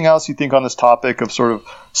 is there anything else you think on this topic of sort of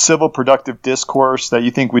civil productive discourse that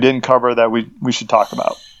you think we didn't cover that we should talk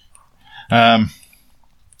about?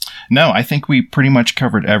 No, I think we pretty much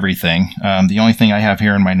covered everything. The only thing I have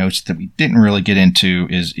here in my notes that we didn't really get into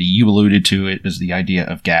is, you alluded to it, is the idea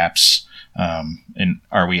of gaps. And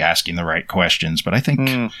are we asking the right questions? But I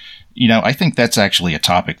think, I think that's actually a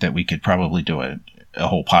topic that we could probably do a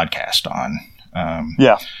whole podcast on.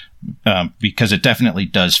 Because it definitely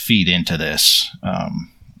does feed into this,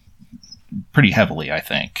 pretty heavily, I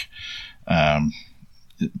think.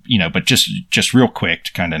 but just real quick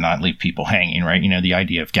to kind of not leave people hanging, right? The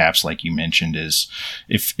idea of gaps, like you mentioned, is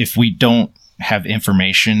if we don't have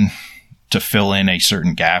information to fill in a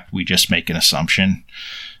certain gap, we just make an assumption.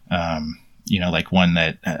 Like one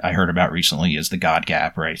that I heard about recently is the God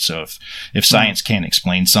gap, right? So if science can't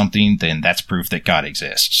explain something, then that's proof that God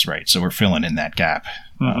exists, right? So we're filling in that gap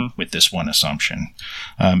with this one assumption.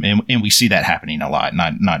 And we see that happening a lot,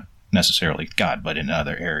 not necessarily God, but in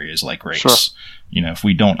other areas like race. Sure. If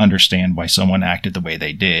we don't understand why someone acted the way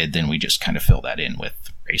they did, then we just kind of fill that in with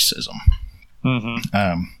racism.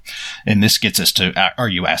 And this gets us to, are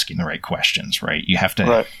you asking the right questions, right? You have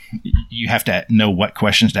to know what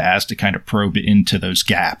questions to ask to kind of probe into those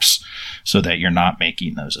gaps so that you're not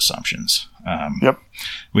making those assumptions.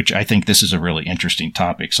 Which I think this is a really interesting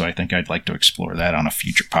topic. So I think I'd like to explore that on a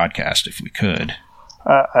future podcast if we could.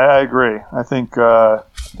 I agree. I think,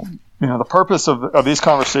 the purpose of these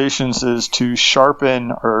conversations is to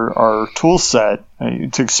sharpen our tool set,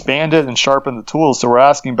 to expand it and sharpen the tools. So we're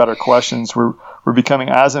asking better questions. We're becoming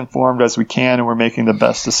as informed as we can, and we're making the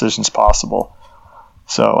best decisions possible.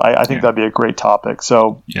 So I think that'd be a great topic.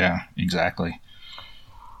 So yeah, exactly.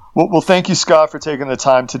 Well, thank you, Scott, for taking the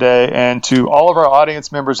time today. And to all of our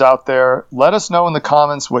audience members out there, let us know in the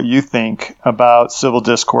comments what you think about civil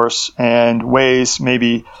discourse and ways,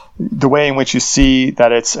 maybe the way in which you see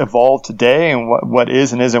that it's evolved today and what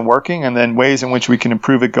is and isn't working, and then ways in which we can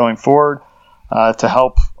improve it going forward to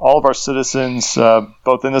help all of our citizens,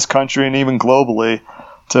 both in this country and even globally,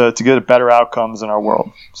 to get better outcomes in our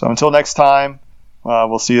world. So until next time,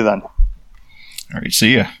 we'll see you then. All right,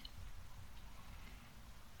 see ya.